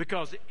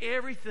 because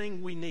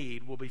everything we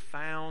need will be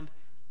found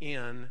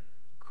in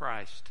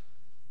Christ.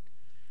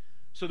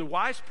 So the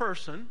wise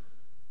person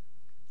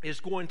is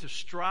going to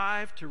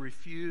strive to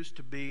refuse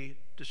to be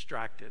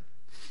distracted.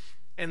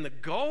 And the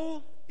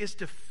goal is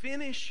to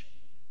finish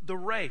the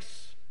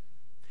race.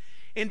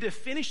 And to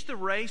finish the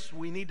race,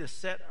 we need to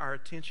set our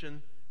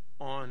attention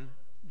on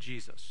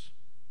Jesus.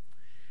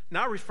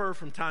 Now I refer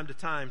from time to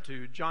time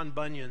to John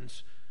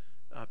Bunyan's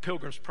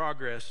Pilgrim's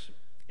Progress,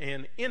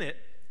 and in it,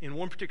 in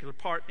one particular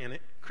part in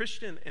it,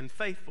 Christian and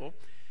faithful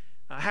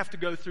have to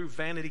go through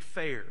Vanity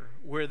Fair,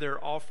 where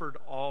they're offered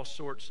all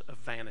sorts of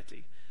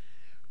vanity.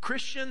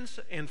 Christians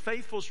and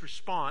faithful's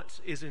response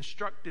is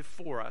instructive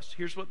for us.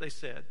 Here's what they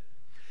said.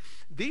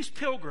 These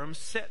pilgrims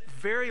set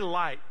very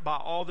light by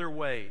all their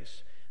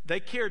ways. They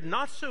cared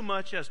not so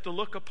much as to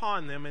look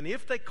upon them, and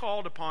if they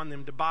called upon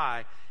them to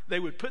buy, they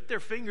would put their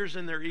fingers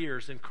in their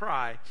ears and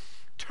cry,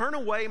 turn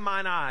away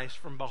mine eyes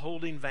from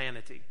beholding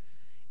vanity,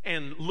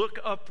 and look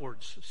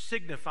upwards,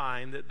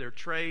 signifying that their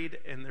trade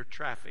and their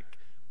traffic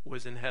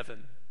was in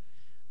heaven.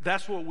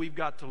 That's what we've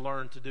got to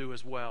learn to do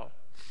as well.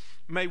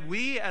 May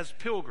we as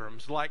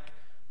pilgrims, like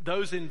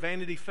those in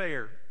Vanity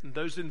Fair and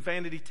those in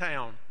Vanity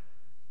Town,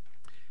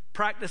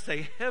 practice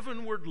a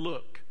heavenward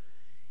look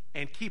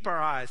and keep our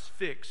eyes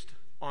fixed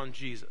on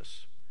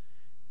Jesus.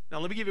 Now,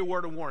 let me give you a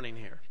word of warning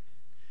here.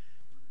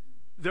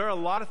 There are a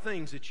lot of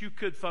things that you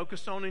could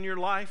focus on in your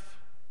life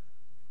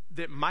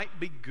that might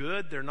be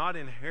good. They're not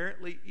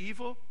inherently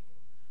evil,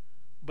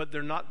 but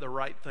they're not the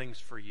right things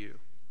for you.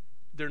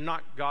 They're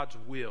not God's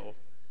will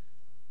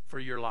for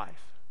your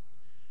life.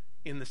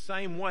 In the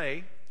same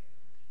way,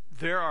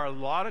 there are a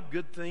lot of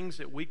good things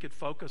that we could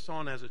focus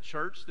on as a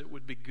church that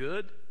would be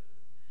good,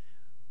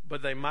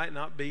 but they might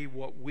not be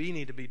what we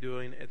need to be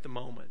doing at the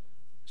moment.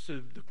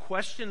 So the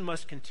question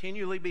must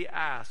continually be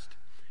asked,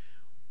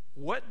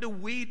 what do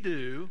we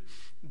do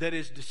that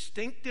is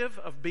distinctive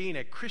of being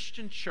a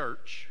Christian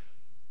church,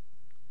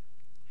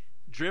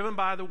 driven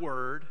by the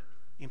Word,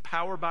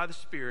 empowered by the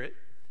Spirit,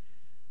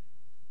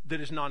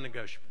 that is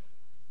non-negotiable?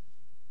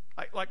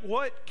 Like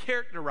what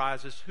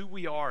characterizes who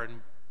we are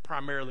and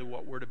primarily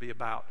what we're to be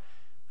about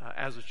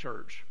as a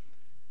church?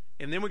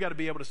 And then we got to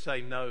be able to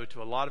say no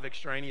to a lot of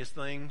extraneous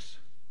things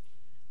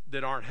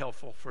that aren't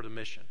helpful for the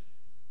mission.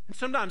 And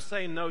sometimes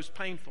saying no is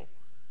painful.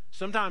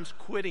 Sometimes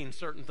quitting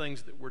certain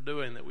things that we're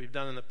doing that we've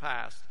done in the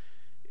past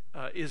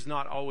is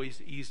not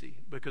always easy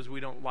because we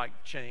don't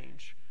like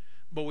change.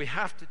 But we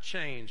have to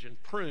change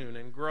and prune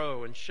and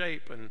grow and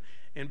shape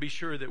and be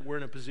sure that we're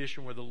in a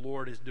position where the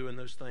Lord is doing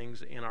those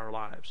things in our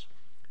lives.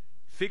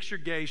 Fix your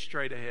gaze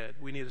straight ahead.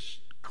 We need a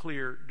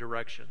clear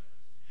direction.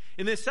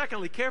 And then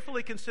secondly,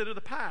 carefully consider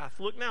the path.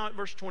 Look now at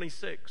verse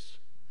 26.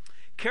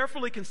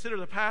 Carefully consider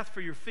the path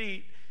for your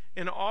feet,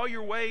 and all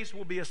your ways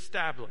will be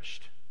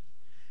established.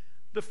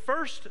 The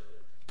first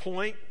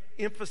point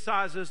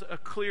emphasizes a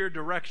clear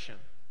direction.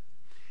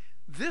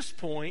 This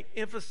point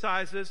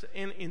emphasizes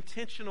an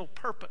intentional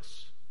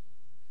purpose.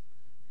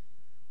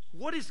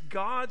 What is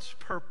God's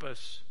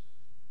purpose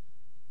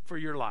for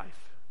your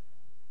life?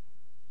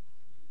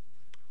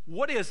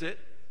 What is it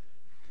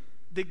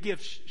that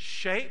gives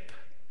shape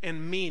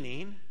and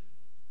meaning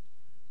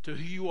to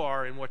who you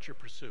are and what you're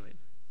pursuing?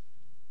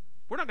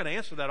 We're not going to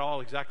answer that all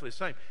exactly the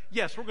same.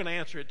 Yes, we're going to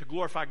answer it to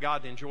glorify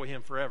God and enjoy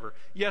Him forever.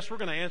 Yes, we're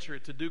going to answer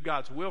it to do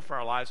God's will for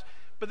our lives.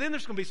 But then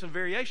there's going to be some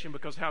variation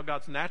because how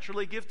God's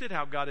naturally gifted,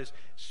 how God has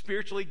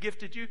spiritually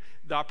gifted you,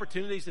 the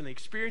opportunities and the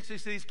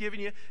experiences that He's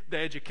given you, the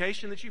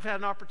education that you've had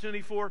an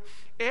opportunity for,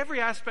 every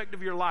aspect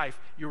of your life,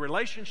 your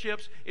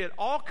relationships, it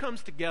all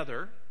comes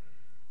together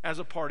as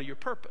a part of your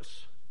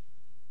purpose.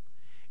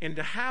 And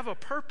to have a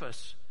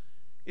purpose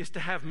is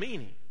to have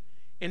meaning.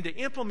 And to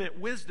implement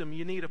wisdom,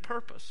 you need a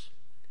purpose.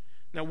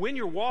 Now, when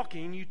you're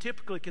walking, you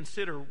typically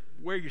consider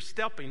where you're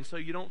stepping so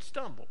you don't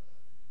stumble.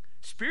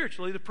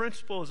 Spiritually, the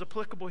principle is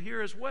applicable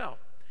here as well.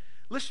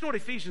 Listen to what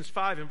Ephesians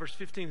 5 in verse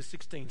 15 to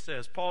 16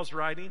 says. Paul's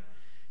writing,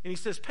 and he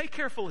says, "Pay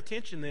careful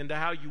attention then to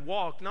how you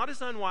walk, not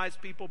as unwise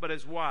people, but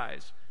as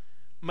wise,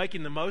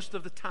 making the most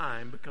of the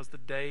time because the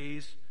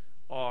days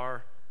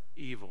are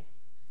evil."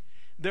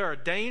 There are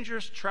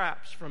dangerous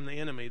traps from the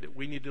enemy that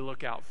we need to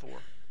look out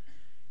for.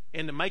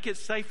 And to make it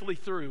safely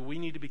through, we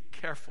need to be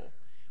careful.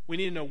 We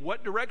need to know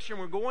what direction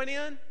we're going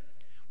in.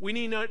 We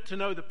need to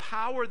know the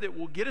power that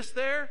will get us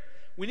there.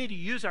 We need to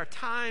use our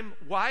time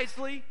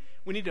wisely.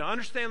 We need to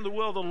understand the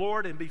will of the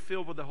Lord and be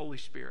filled with the Holy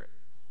Spirit.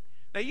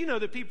 Now, you know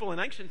that people in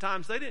ancient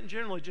times, they didn't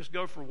generally just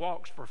go for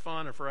walks for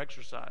fun or for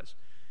exercise.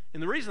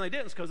 And the reason they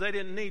didn't is because they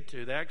didn't need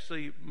to. They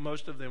actually,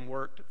 most of them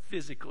worked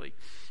physically,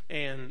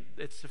 and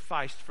it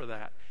sufficed for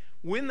that.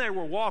 When they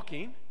were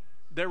walking,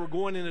 they were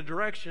going in a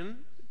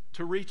direction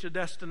to reach a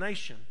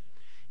destination.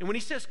 And when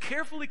he says,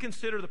 carefully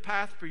consider the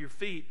path for your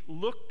feet,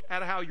 look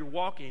at how you're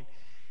walking,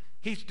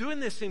 he's doing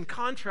this in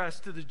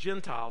contrast to the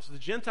Gentiles. The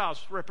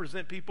Gentiles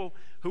represent people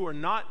who are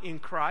not in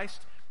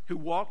Christ, who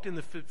walked in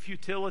the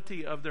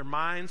futility of their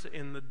minds,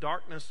 in the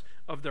darkness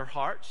of their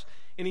hearts.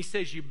 And he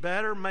says, you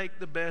better make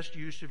the best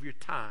use of your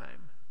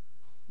time.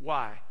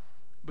 Why?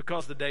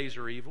 Because the days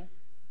are evil.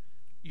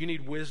 You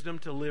need wisdom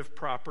to live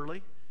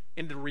properly.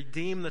 And to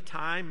redeem the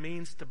time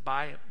means to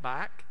buy it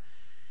back.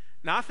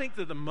 Now, I think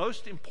that the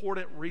most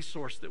important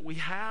resource that we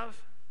have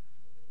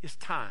is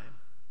time.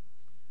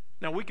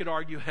 Now, we could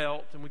argue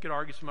health, and we could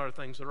argue some other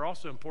things that are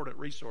also important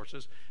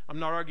resources. I'm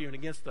not arguing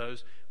against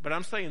those, but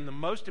I'm saying the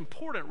most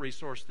important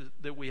resource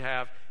that we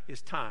have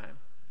is time,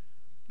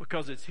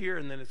 because it's here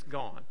and then it's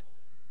gone.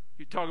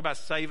 You talk about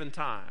saving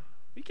time.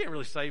 You can't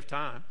really save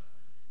time.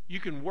 You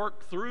can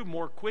work through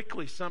more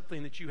quickly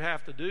something that you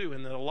have to do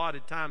in the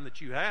allotted time that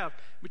you have,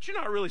 but you're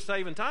not really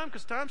saving time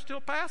because time's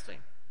still passing.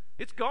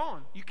 It's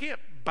gone. You can't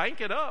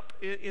bank it up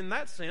in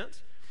that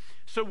sense.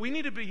 So we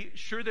need to be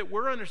sure that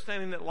we're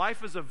understanding that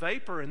life is a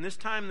vapor, and this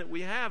time that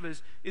we have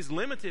is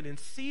limited, and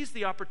seize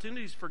the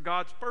opportunities for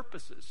God's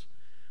purposes.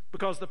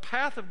 Because the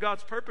path of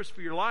God's purpose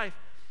for your life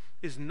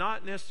is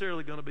not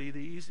necessarily going to be the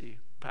easy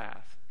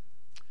path.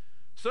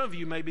 Some of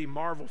you may be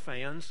Marvel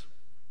fans,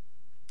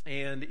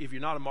 and if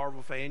you're not a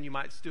Marvel fan, you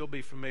might still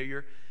be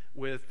familiar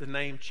with the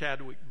name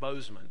Chadwick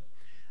Boseman.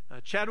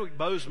 Chadwick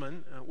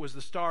Boseman was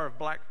the star of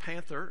Black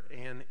Panther,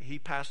 and he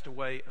passed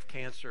away of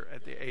cancer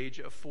at the age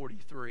of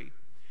 43.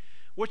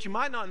 What you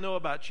might not know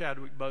about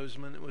Chadwick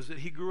Boseman was that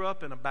he grew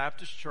up in a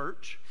Baptist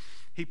church.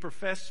 He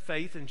professed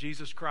faith in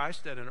Jesus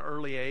Christ at an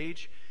early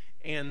age,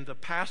 And the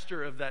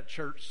pastor of that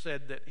church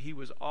said that he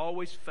was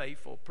always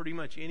faithful. Pretty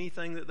much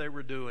anything that they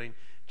were doing,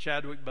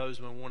 Chadwick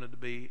Boseman wanted to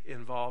be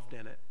involved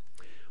in it.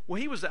 Well,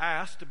 he was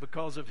asked,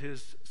 because of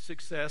his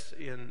success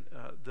in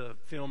the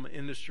film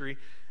industry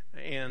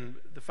and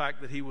the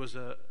fact that he was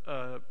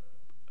a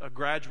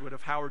graduate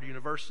of Howard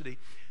University,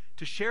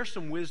 to share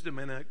some wisdom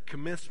in a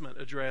commencement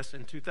address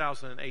in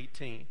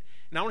 2018.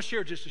 And I want to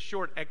share just a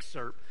short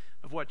excerpt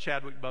of what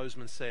Chadwick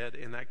Boseman said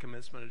in that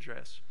commencement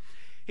address.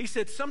 He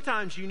said,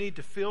 "Sometimes you need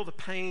to feel the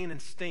pain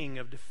and sting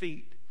of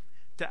defeat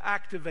to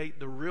activate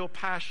the real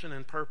passion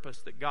and purpose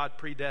that God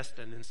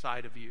predestined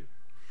inside of you.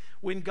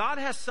 When God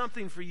has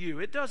something for you,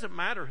 it doesn't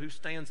matter who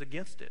stands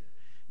against it.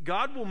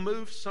 God will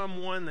move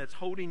someone that's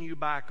holding you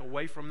back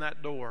away from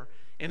that door,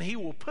 and he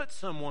will put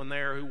someone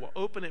there who will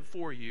open it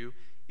for you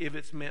if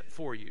it's meant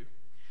for you."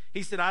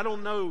 He said, "I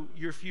don't know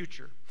your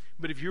future,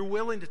 but if you're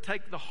willing to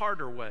take the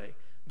harder way,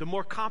 the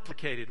more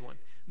complicated one,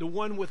 the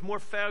one with more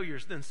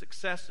failures than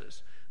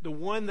successes, the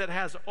one that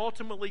has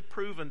ultimately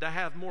proven to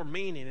have more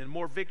meaning and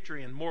more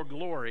victory and more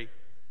glory,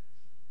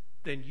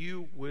 then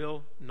you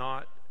will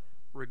not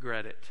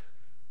regret it."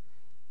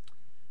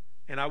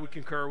 And I would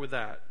concur with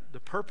that. The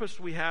purpose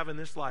we have in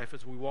this life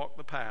as we walk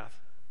the path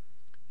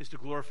is to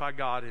glorify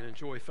God and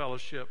enjoy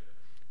fellowship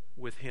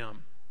with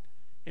him.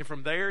 And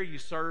from there, you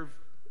serve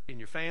in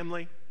your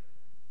family,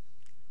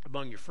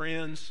 among your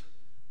friends,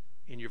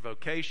 in your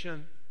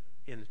vocation,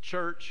 in the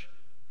church,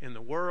 in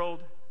the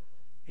world,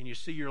 and you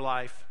see your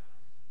life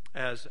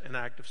as an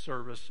act of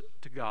service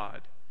to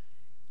God.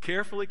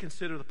 Carefully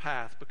consider the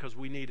path, because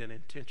we need an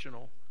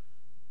intentional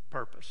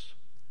purpose.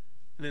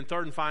 And then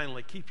third and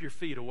finally, keep your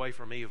feet away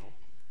from evil.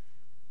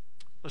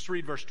 Let's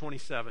read verse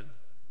 27.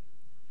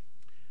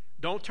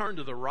 "Don't turn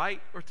to the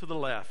right or to the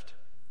left.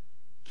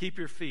 Keep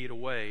your feet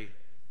away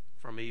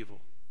from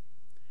evil."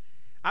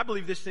 I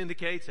believe this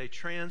indicates a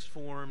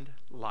transformed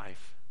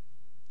life.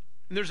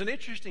 And there's an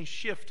interesting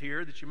shift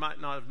here that you might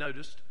not have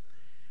noticed.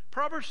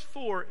 Proverbs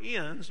 4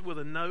 ends with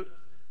a note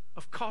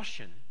of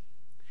caution.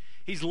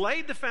 He's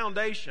laid the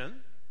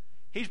foundation.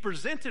 He's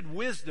presented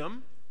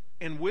wisdom,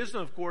 and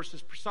wisdom, of course,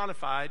 is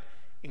personified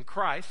in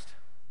Christ.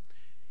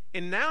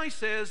 And now he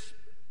says,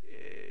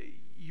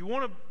 you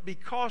want to be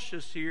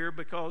cautious here,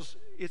 because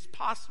it's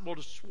possible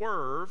to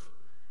swerve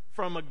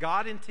from a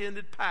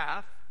God-intended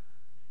path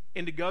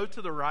and to go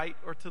to the right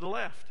or to the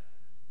left.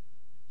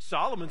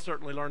 Solomon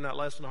certainly learned that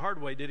lesson the hard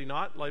way, did he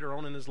not? Later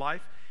on in his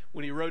life,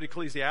 when he wrote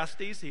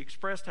Ecclesiastes, he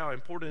expressed how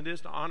important it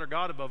is to honor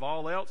God above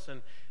all else,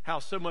 and how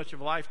so much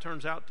of life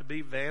turns out to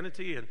be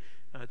vanity and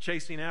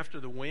chasing after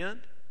the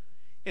wind.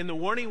 And the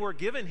warning we're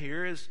given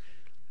here is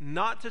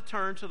not to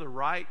turn to the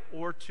right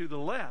or to the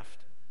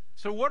left.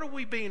 So what are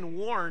we being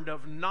warned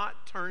of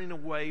not turning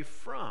away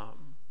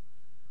from?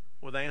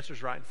 Well, the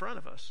answer's right in front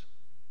of us.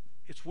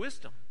 It's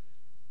wisdom.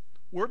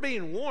 We're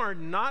being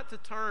warned not to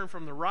turn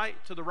from the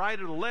right to the right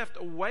or the left,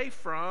 away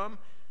from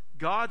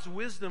God's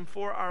wisdom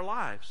for our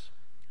lives.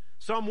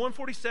 Psalm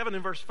 147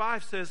 in verse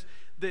 5 says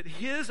that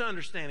his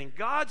understanding,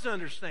 God's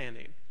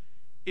understanding,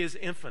 is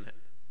infinite.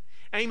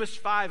 Amos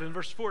 5 in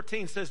verse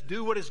 14 says,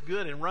 "Do what is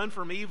good and run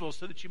from evil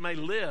so that you may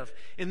live.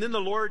 And then the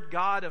Lord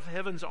God of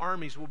heaven's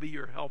armies will be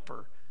your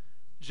helper,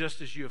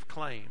 just as you have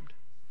claimed."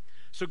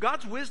 So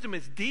God's wisdom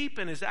is deep,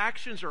 and his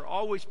actions are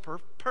always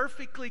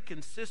perfectly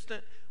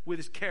consistent with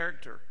his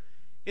character.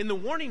 And the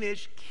warning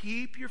is,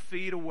 keep your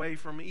feet away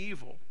from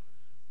evil.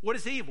 What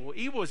is evil?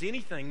 Evil is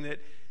anything that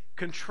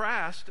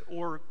contrasts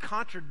or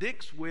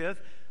contradicts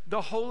with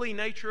the holy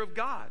nature of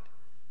God.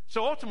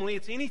 So ultimately,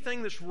 it's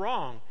anything that's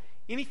wrong,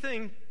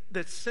 anything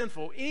that's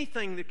sinful,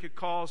 anything that could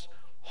cause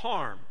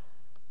harm.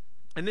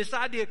 And this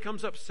idea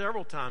comes up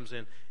several times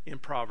in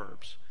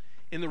Proverbs.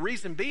 And the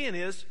reason being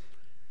is,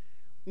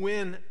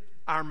 when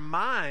our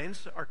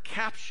minds are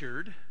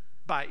captured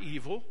by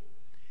evil,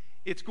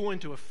 it's going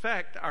to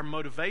affect our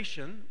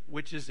motivation,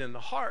 which is in the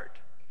heart.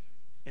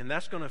 And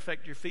that's going to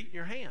affect your feet and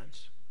your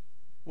hands,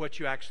 what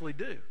you actually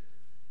do.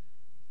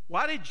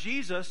 Why did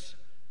Jesus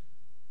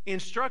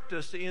instruct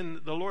us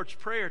in the Lord's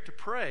Prayer to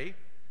pray,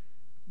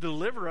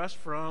 "Deliver us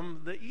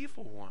from the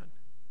evil one"?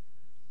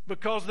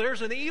 Because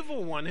there's an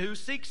evil one who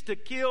seeks to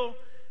kill,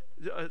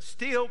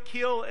 steal,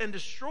 kill, and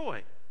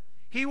destroy.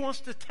 He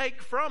wants to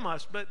take from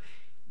us, but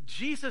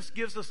Jesus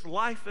gives us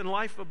life and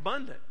life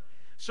abundant.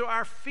 So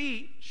our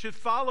feet should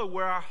follow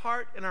where our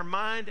heart and our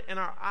mind and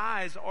our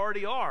eyes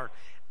already are.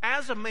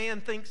 As a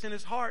man thinks in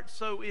his heart,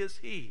 so is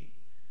he.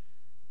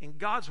 And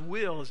God's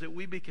will is that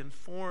we be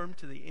conformed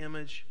to the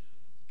image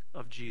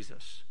of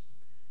Jesus.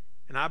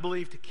 And I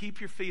believe to keep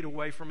your feet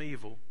away from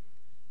evil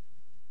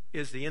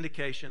is the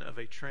indication of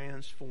a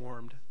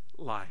transformed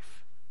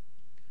life.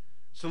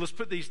 So let's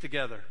put these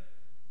together.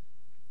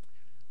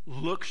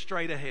 Look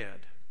straight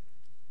ahead.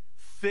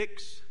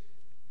 Fix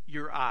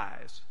your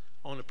eyes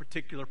on a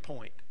particular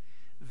point.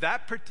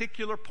 That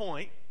particular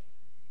point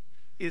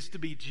is to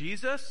be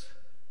Jesus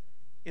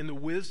in the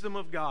wisdom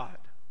of God.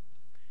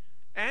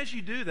 As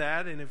you do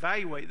that and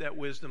evaluate that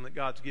wisdom that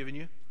God's given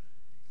you,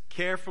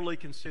 carefully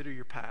consider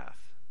your path.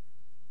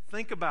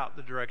 Think about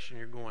the direction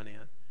you're going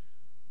in.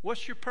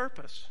 What's your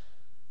purpose?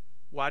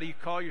 Why do you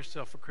call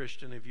yourself a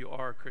Christian if you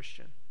are a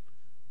Christian?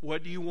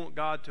 What do you want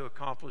God to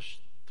accomplish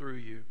through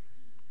you?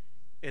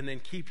 And then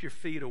keep your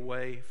feet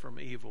away from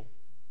evil.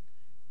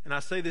 And I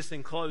say this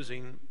in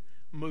closing,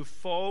 move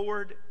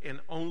forward and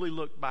only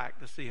look back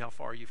to see how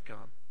far you've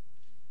come.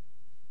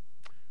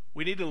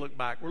 We need to look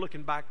back. We're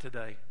looking back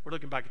today. We're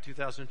looking back at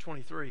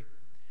 2023.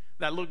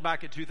 That look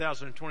back at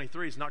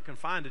 2023 is not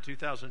confined to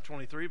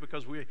 2023,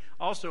 because we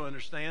also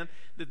understand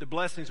that the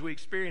blessings we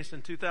experienced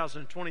in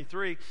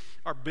 2023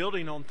 are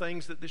building on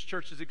things that this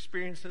church has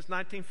experienced since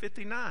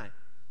 1959.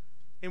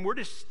 And we're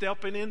just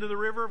stepping into the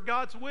river of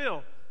God's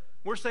will.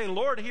 We're saying,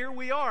 Lord, here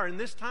we are in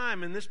this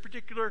time, in this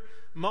particular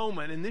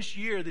moment, in this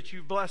year that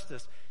you've blessed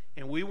us.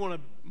 And we want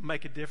to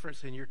make a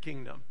difference in your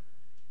kingdom.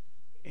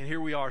 And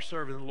here we are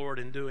serving the Lord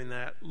in doing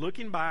that.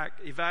 Looking back,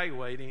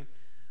 evaluating,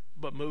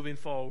 but moving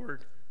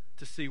forward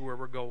to see where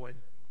we're going.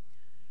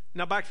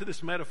 Now back to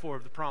this metaphor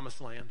of the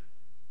promised land.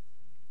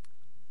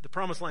 The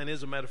promised land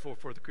is a metaphor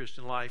for the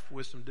Christian life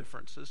with some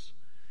differences,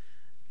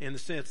 in the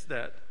sense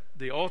that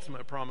the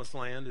ultimate promised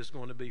land is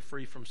going to be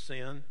free from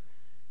sin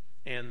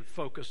and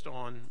focused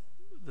on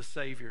the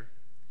Savior.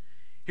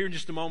 Here in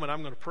just a moment,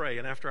 I'm going to pray,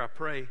 and after I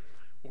pray,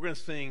 we're going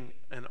to sing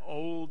an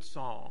old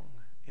song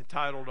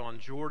entitled "On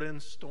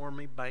Jordan's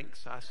Stormy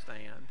Banks I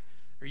Stand,"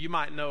 or you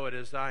might know it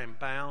as "I am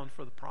bound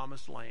for the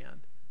promised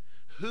land.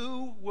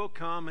 Who will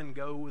come and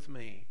go with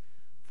me?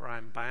 For I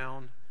am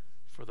bound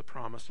for the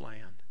promised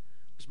land."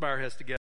 Let's bow our heads together.